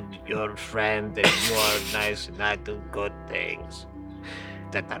really good, your friend, and you are nice, and I do good things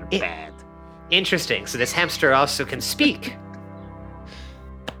that are bad. Interesting. So this hamster also can speak.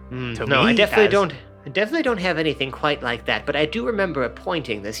 To No, me, I he definitely does. don't. I definitely don't have anything quite like that. But I do remember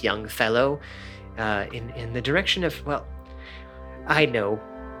appointing this young fellow in the direction of. Well, I know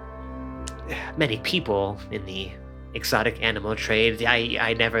many people in the exotic animal trade.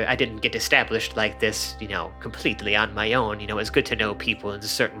 I didn't get established like this, completely on my own. It's good to know people in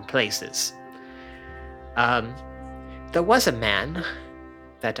certain places. There was a man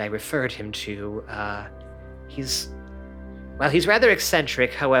that I referred him to. He's rather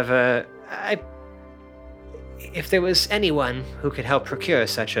eccentric. However, if there was anyone who could help procure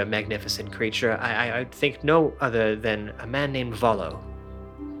such a magnificent creature, I think no other than a man named Volo.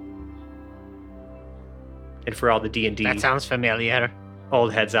 And for all the D&D That sounds familiar.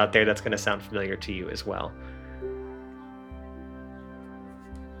 old heads out there, that's going to sound familiar to you as well.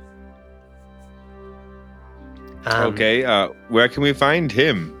 Okay, where can we find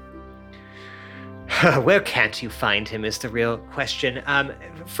him? Where can't you find him is the real question.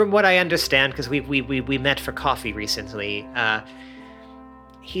 From what I understand, because we met for coffee recently,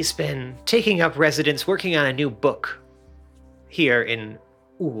 he's been taking up residence, working on a new book here in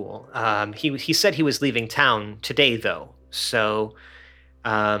Ool. He said he was leaving town today, though. So,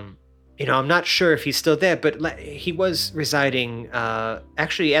 I'm not sure if he's still there, but he was residing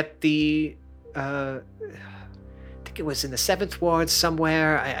actually at the. I think it was in the 7th Ward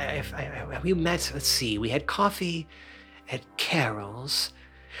somewhere. We met, let's see, we had coffee at Carol's.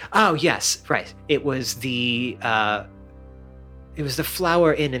 Oh, yes, right. It was the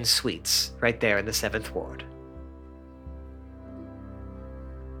Flower Inn and Suites right there in the 7th Ward.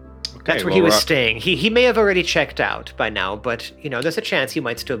 Okay, That's where he was staying. He may have already checked out by now, but, there's a chance he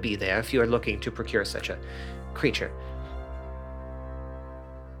might still be there if you are looking to procure such a creature.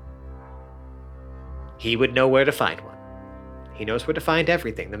 He would know where to find one. He knows where to find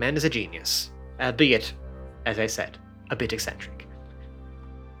everything. The man is a genius. Albeit, as I said, a bit eccentric.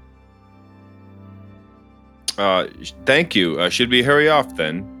 Thank you. Should we hurry off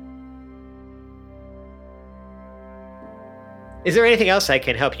then? Is there anything else I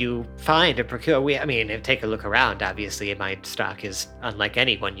can help you find or procure? Take a look around. Obviously, my stock is unlike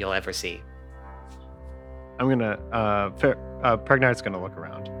anyone you'll ever see. I'm gonna. Pregnart's gonna look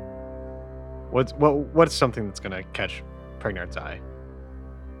around. What's something that's gonna catch Pregnart's eye?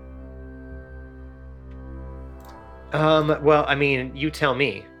 You tell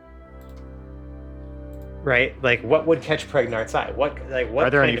me. Right? Like, what would catch Pregnart's eye? What Are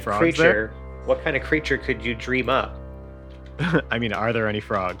there kind any of frogs creature? there? What kind of creature could you dream up? Are there any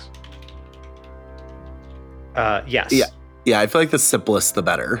frogs? Yes. Yeah, I feel like the simplest, the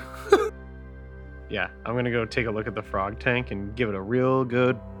better. Yeah, I'm gonna go take a look at the frog tank and give it a real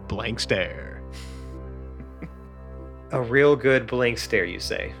good blank stare. A real good blank stare, you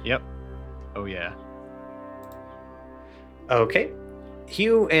say? Yep. Oh yeah. Okay.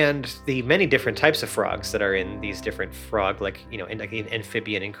 You and the many different types of frogs that are in these different frog, in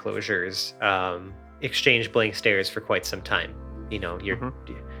amphibian enclosures, exchange blank stares for quite some time. You're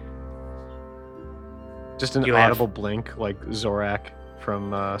Just an You have- audible blink like Zorak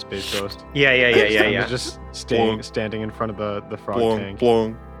from Space Ghost. Yeah. Just Blong. standing in front of the frog Blong, tank.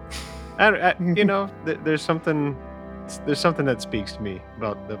 blong. There's something that speaks to me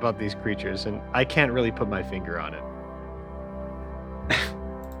about these creatures, and I can't really put my finger on it.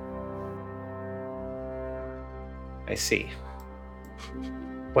 I see.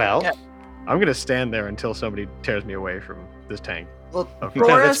 Well, Yeah. I'm gonna stand there until somebody tears me away from this tank. Well, Okay. no,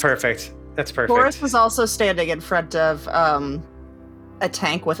 Boris, that's perfect. That's perfect. Boris was also standing in front of a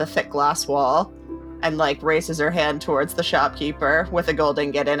tank with a thick glass wall and raises her hand towards the shopkeeper with a gold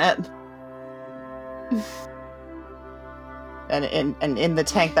ingot in it. And in the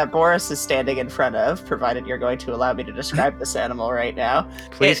tank that Boris is standing in front of, provided you're going to allow me to describe this animal right now,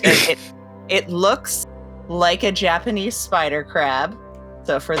 Please. it looks like a Japanese spider crab.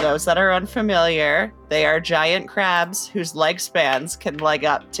 So for those that are unfamiliar, they are giant crabs whose leg spans can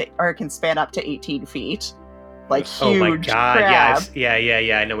span up to 18 feet. Huge Oh my god! crab.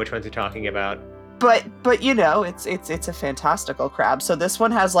 Yeah. I know which ones you're talking about. But it's a fantastical crab. So this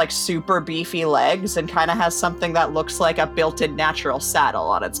one has super beefy legs and kind of has something that looks like a built-in natural saddle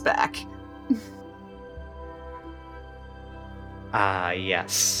on its back. Ah,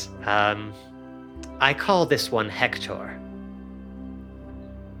 yes. I call this one Hector.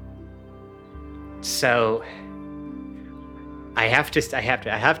 So, I have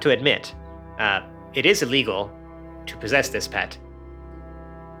to admit, it is illegal to possess this pet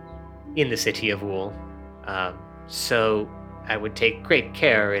in the city of Wool. So, I would take great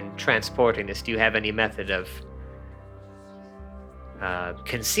care in transporting this. Do you have any method of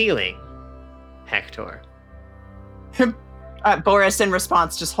concealing Hector? Boris, in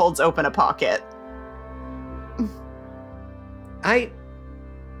response, just holds open a pocket.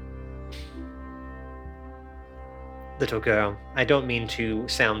 Little girl, I don't mean to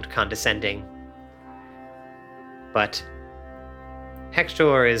sound condescending, but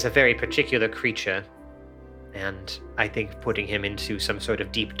Hector is a very particular creature, and I think putting him into some sort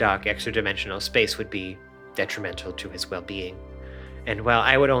of deep, dark, extra-dimensional space would be detrimental to his well-being. And while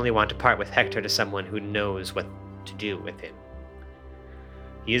I would only want to part with Hector to someone who knows what to do with him,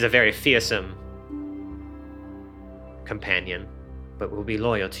 he is a very fearsome companion, but will be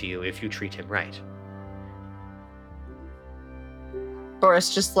loyal to you if you treat him right.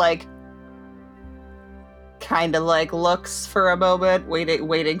 Boris just looks for a moment,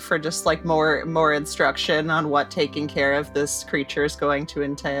 waiting for just more instruction on what taking care of this creature is going to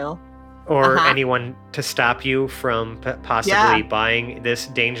entail. or Uh-huh. anyone to stop you from possibly Yeah. buying this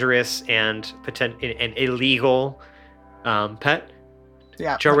dangerous and an illegal pet.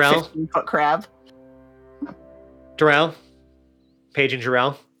 Yeah. Jarrell? 15-foot crab. Jarrell? Paige and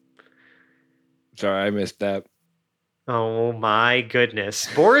Jarrell? Sorry, I missed that. Oh my goodness.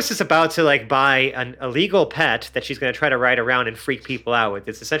 Boris is about to like buy an illegal pet that she's going to try to ride around and freak people out with.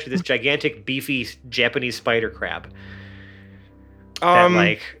 It's essentially this gigantic, beefy Japanese spider crab that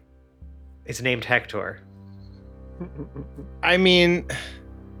like is named Hector. I mean,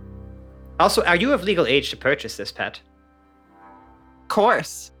 Also, are you of legal age to purchase this pet? Of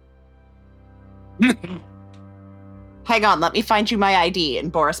course. Hang on, let me find you my ID.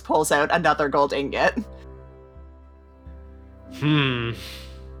 And Boris pulls out another gold ingot.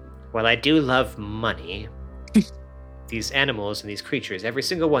 Well, I do love money. These animals and these creatures, every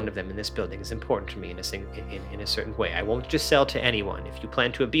single one of them in this building is important to me in a certain way. I won't just sell to anyone. If you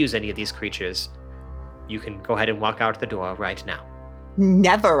plan to abuse any of these creatures, you can go ahead and walk out the door right now.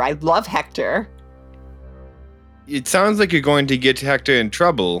 Never. I love Hector. it sounds like you're going to get Hector in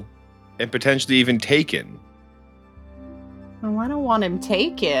trouble and potentially even taken. Oh, I don't want him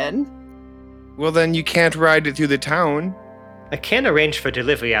taken. Well, then you can't ride it through the town. I can arrange for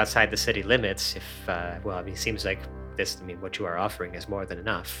delivery outside the city limits if, it seems like what you are offering is more than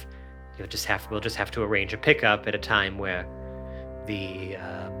enough. We'll just have to arrange a pickup at a time where the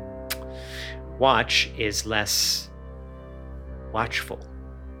watch is less watchful.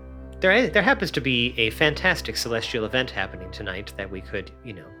 There happens to be a fantastic celestial event happening tonight that we could,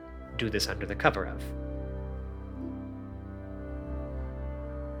 do this under the cover of.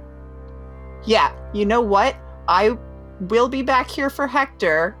 Yeah, you know what? I will be back here for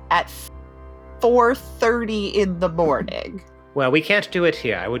Hector at 4:30 in the morning. Well, we can't do it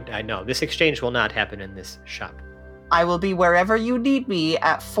here. I know. This exchange will not happen in this shop. I will be wherever you need me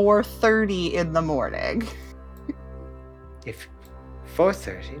at 4:30 in the morning. If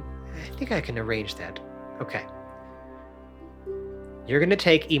 4:30, I think I can arrange that. Okay. You're going to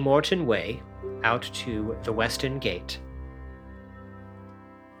take Immortan Way out to the Western Gate.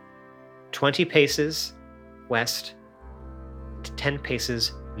 20 paces west, 10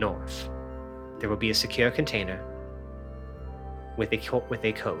 paces north. There will be a secure container with a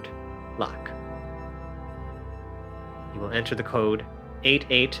code lock. You will enter the code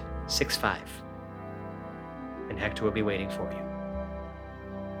 8865, and Hector will be waiting for you.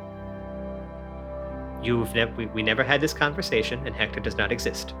 We never had this conversation, and Hector does not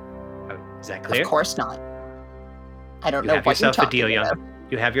exist. Is that clear? Of course not. I don't You know have what you're yourself a deal, talking young. about.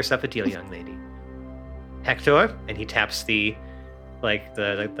 You have yourself a deal, young lady. Hector, and he taps the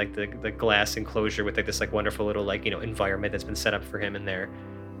glass enclosure with this wonderful little environment that's been set up for him in there.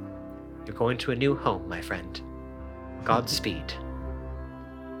 You're going to a new home, my friend. Godspeed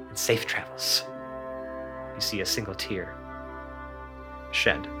and safe travels. You see a single tear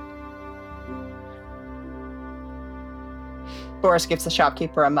shed. Boris gives the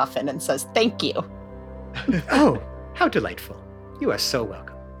shopkeeper a muffin and says, "Thank you." Oh, how delightful. You are so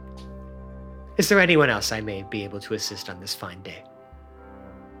welcome. Is there anyone else I may be able to assist on this fine day?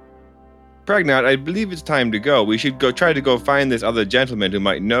 Pregnant, I believe it's time to go. We should try to go find this other gentleman who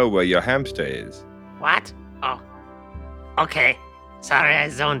might know where your hamster is. What? Oh. Okay. Sorry, I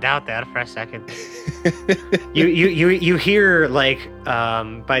zoned out there for a second. You hear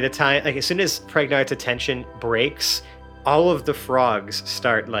by the time as soon as Pregnart's attention breaks, all of the frogs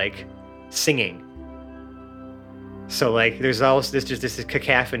start singing. So there's also this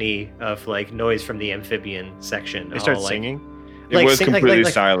cacophony of noise from the amphibian section. They start all, singing. It was completely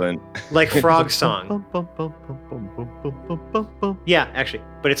silent. like frog song. Yeah, actually,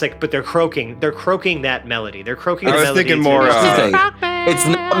 but it's but they're croaking that melody. They're croaking I the was melody. thinking to- more, It's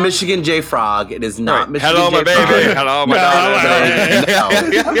not Michigan J Frog. It is not Right. Michigan Hello, J my Frog. baby. Hello, my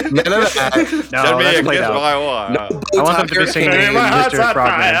darling. None of that. No, Send me that's a played kiss out. while I want. No I want them to be Tucker singing Carey. My heart's Mr. on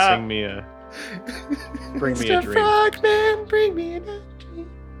Frogman, fire. sing me a... Bring me a Mr. dream. Frogman, bring me a dream.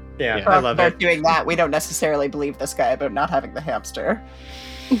 Yeah, Yeah. I love About it. doing that, we don't necessarily believe this guy about not having the hamster.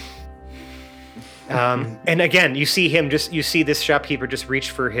 And again, you see this shopkeeper just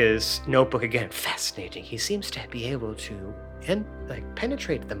reach for his notebook again. Fascinating. He seems to be able to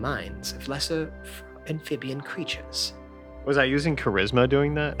penetrate the minds of lesser amphibian creatures. Was I using charisma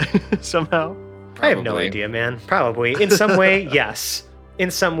doing that somehow? I have no Probably. idea, man. Probably. In some way, yes. In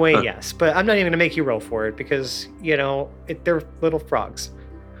some way, yes. But I'm not even going to make you roll for it because, they're little frogs.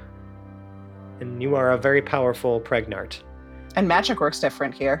 And you are a very powerful Pregnart. And magic works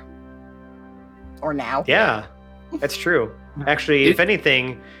different here. Or now. Yeah, that's true. Actually, if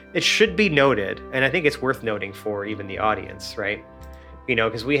anything, it should be noted, and I think it's worth noting for even the audience, right?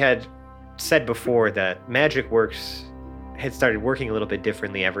 Because we had said before that magic had started working a little bit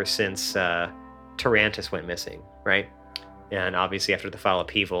differently ever since Tarantus went missing, right? And obviously after the Fall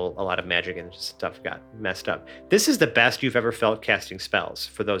Upheaval, a lot of magic and stuff got messed up. This is the best you've ever felt casting spells,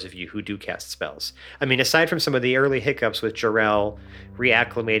 for those of you who do cast spells. I mean, aside from some of the early hiccups with Jarrell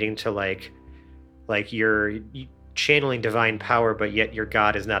reacclimating to like you're channeling divine power, but yet your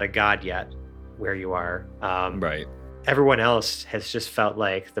god is not a god yet where you are. Right. Everyone else has just felt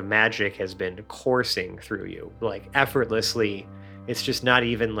like the magic has been coursing through you, like effortlessly. It's just not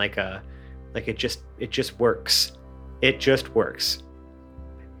even it just works. It just works.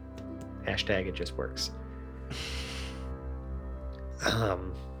 Hashtag it just works.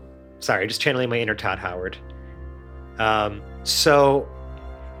 Sorry, just channeling my inner Todd Howard. So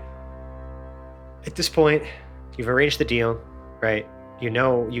at this point, you've arranged the deal, right? You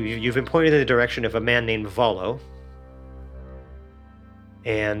know, you've been pointed in the direction of a man named Volo.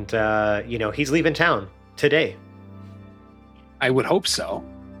 And, he's leaving town today. I would hope so.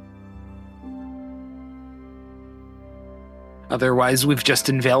 Otherwise, we've just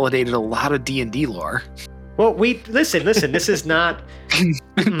invalidated a lot of D&D lore. Well, listen, this is not...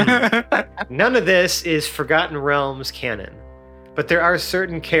 None of this is Forgotten Realms canon. But there are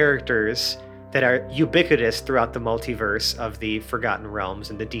certain characters that are ubiquitous throughout the multiverse of the Forgotten Realms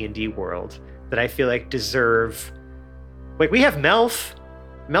and the D&D world that I feel like deserve... Like, we have Melf.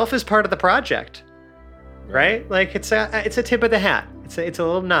 Melf is part of the project, right? Like, it's a tip of the hat. It's a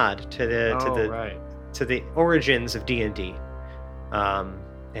little nod to the origins of D&D.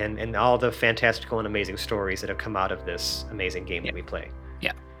 And all the fantastical and amazing stories that have come out of this amazing game that we play.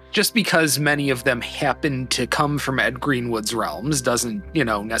 Yeah. Just because many of them happen to come from Ed Greenwood's realms doesn't,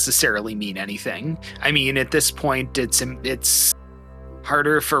 necessarily mean anything. I mean, at this point, it's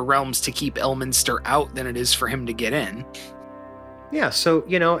harder for realms to keep Elminster out than it is for him to get in. Yeah, so,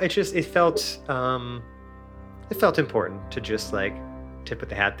 it felt important to just, tip of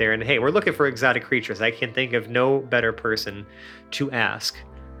the hat there. And hey, we're looking for exotic creatures. I can think of no better person to ask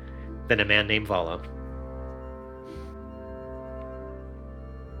than a man named Volo.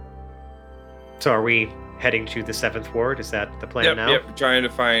 So are we heading to the 7th Ward? Is that the plan now? Yep, trying to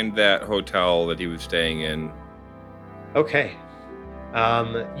find that hotel that he was staying in. Okay.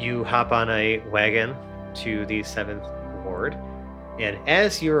 You hop on a wagon to the 7th Ward, and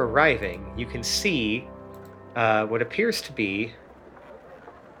as you're arriving, you can see what appears to be...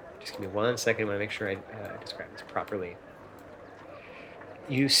 Just give me 1 second. I want to make sure I describe this properly.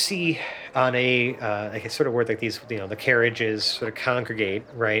 You see on a sort of where these the carriages sort of congregate,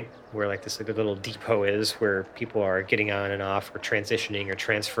 right? Where this little depot is, where people are getting on and off, or transitioning or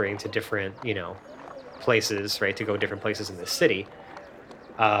transferring to different places, right? To go different places in the city.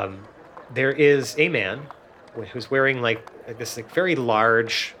 There is a man who's wearing this very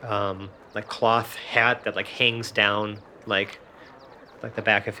large cloth hat that hangs down like the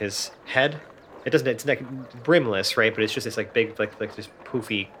back of his head. It's brimless, right? But it's just this big this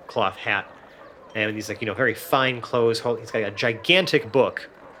poofy cloth hat, and these very fine clothes. He's got a gigantic book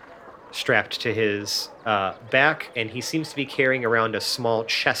strapped to his back, and he seems to be carrying around a small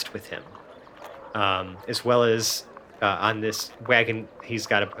chest with him, as well as on this wagon he's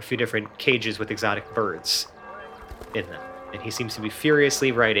got a few different cages with exotic birds in them, and he seems to be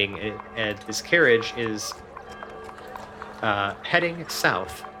furiously writing. And this carriage is heading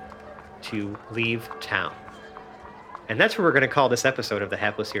south to leave town. And that's what we're going to call this episode of the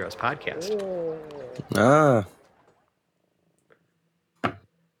Hapless Heroes podcast.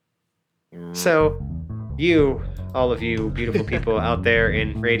 So, all of you beautiful people out there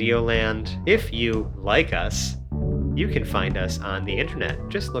in Radio Land, if you like us, you can find us on the internet.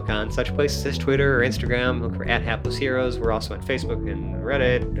 Just look on such places as Twitter or Instagram. Look for @HaplessHeroes. We're also on Facebook and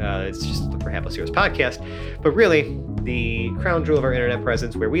Reddit. It's just look for Hapless Heroes Podcast. But really, the crown jewel of our internet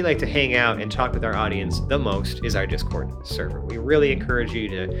presence, where we like to hang out and talk with our audience the most, is our Discord server. We really encourage you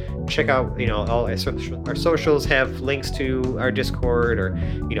to check out, all our socials have links to our Discord, or,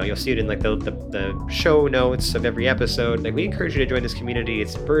 you'll see it in the show notes of every episode. We encourage you to join this community.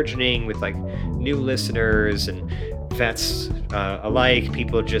 It's burgeoning with new listeners and vets alike,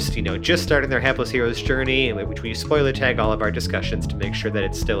 people just starting their Hapless Heroes journey, which we spoiler tag all of our discussions to make sure that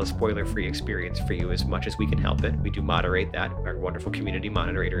it's still a spoiler-free experience for you as much as we can help it. We do moderate that. Our wonderful community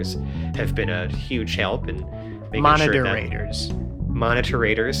moderators have been a huge help in making sure that...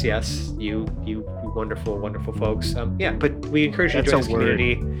 Monitorators, yes. You wonderful, wonderful folks. But we encourage you to join this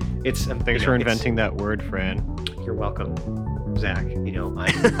community. It's Thanks for inventing that word, Fran. You're welcome, Zach. I'm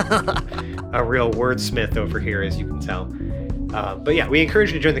a real wordsmith over here, as you can tell. But yeah, we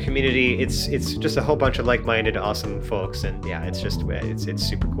encourage you to join the community. It's just a whole bunch of like-minded, awesome folks, and yeah, it's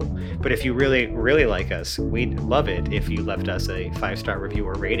super cool. But if you really, really like us, we'd love it if you left us a 5-star review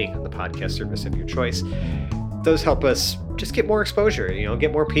or rating on the podcast service of your choice. Those help us just get more exposure,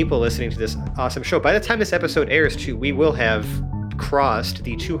 get more people listening to this awesome show. By the time this episode airs, too, we will have crossed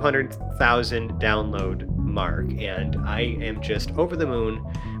the 200,000 download mark, and I am just over the moon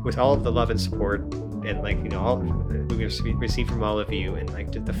with all of the love and support and all we've received from all of you, and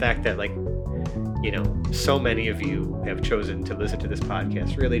the fact that so many of you have chosen to listen to this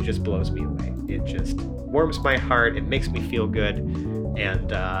podcast really just blows me away. It just warms my heart. It makes me feel good,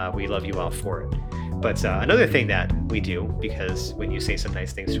 and we love you all for it. But another thing that we do, because when you say some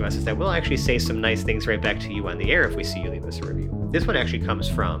nice things to us, is that we'll actually say some nice things right back to you on the air if we see you leave us a review. This one actually comes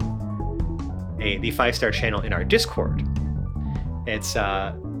from the 5-star channel in our Discord. It's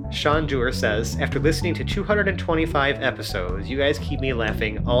Sean Dewar says, after listening to 225 episodes, you guys keep me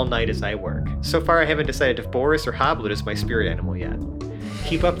laughing all night as I work. So far, I haven't decided if Boris or Hoblet is my spirit animal yet.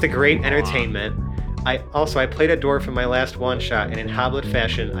 Keep up the great entertainment. I played a dwarf in my last one-shot, and in Hoblet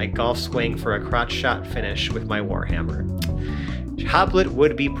fashion, I golf swing for a crotch shot finish with my Warhammer. Hoblet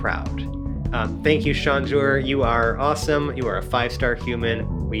would be proud. Thank you, Sean Dewar. You are awesome. You are a 5-star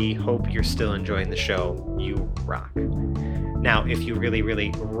human. We hope you're still enjoying the show. You rock. Now, if you really,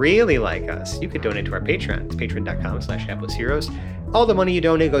 really, really like us, you could donate to our Patreon. It's patreon.com/haplessheroes. All the money you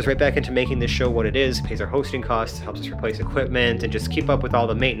donate goes right back into making this show what it is, pays our hosting costs, helps us replace equipment, and just keep up with all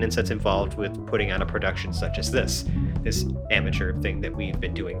the maintenance that's involved with putting on a production such as this amateur thing that we've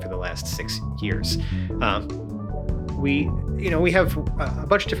been doing for the last 6 years. We have a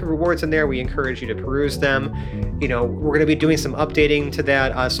bunch of different rewards in there. We encourage you to peruse them. We're going to be doing some updating to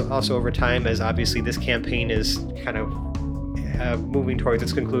that also over time, as obviously this campaign is kind of moving towards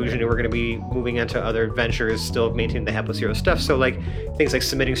its conclusion, and we're going to be moving into other ventures, still maintaining the Hapless Hero stuff. So things like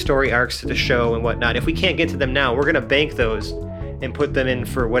submitting story arcs to the show and whatnot. If we can't get to them now, we're going to bank those and put them in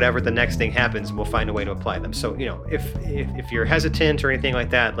for whatever the next thing happens, and we'll find a way to apply them. So, if you're hesitant or anything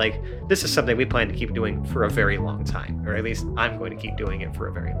like that, this is something we plan to keep doing for a very long time, or at least I'm going to keep doing it for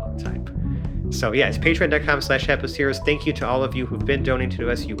a very long time. So yeah, it's patreon.com/haplessheroes. Thank you to all of you who've been donating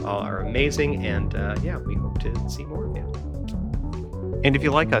to us. You all are amazing, and we hope to see more of you. And if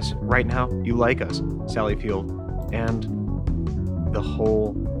you like us right now, you like us, Sally Field, and the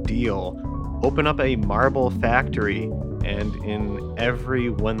whole deal. Open up a marble factory, and in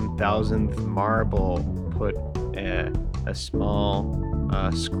every 1,000th marble, put a small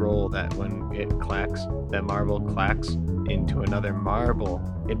scroll that when it clacks, that marble clacks into another marble.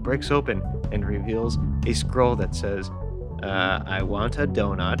 It breaks open and reveals a scroll that says, I want a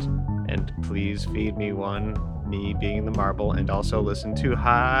donut, and please feed me one, me being the marble, and also listen to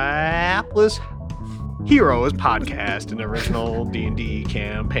Hapless Heroes podcast, an original D&D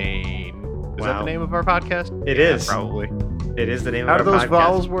campaign. Is that the name of our podcast? It is. Probably. It is the name How of our do those podcast.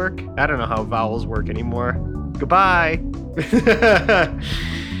 vowels work? I don't know how vowels work anymore. Goodbye.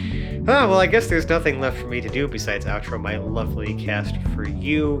 Well, I guess there's nothing left for me to do besides outro my lovely cast for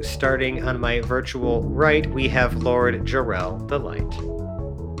you. Starting on my virtual right, we have Lord Jarrell the Light.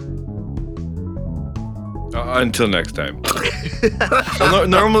 Until next time.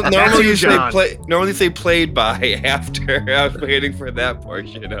 Normally you say played by after. I was waiting for that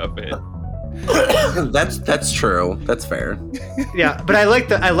portion of it. That's true. That's fair. Yeah, but I like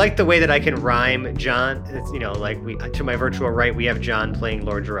the way that I can rhyme John. It's, to my virtual right we have John playing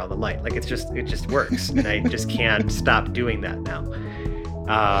Lord Jarrell the Light. It just works, and I just can't stop doing that now.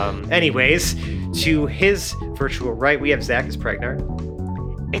 Anyways, to his virtual right we have Zach as Pregnart.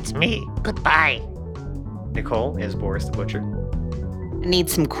 It's me. Goodbye. Nicole as Boris the Butcher. Need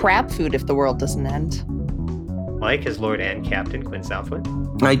some crab food if the world doesn't end. Mike as Lord and Captain Quinn Southwind.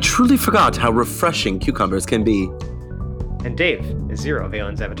 I truly forgot how refreshing cucumbers can be. And Dave as Zero,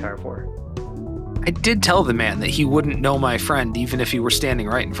 Valen's Avatar 4. I did tell the man that he wouldn't know my friend even if he were standing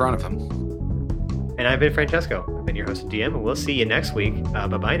right in front of him. And I've been Francesco. I've been your host and DM, and we'll see you next week.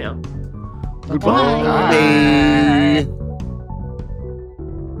 Bye-bye now. Goodbye. Bye.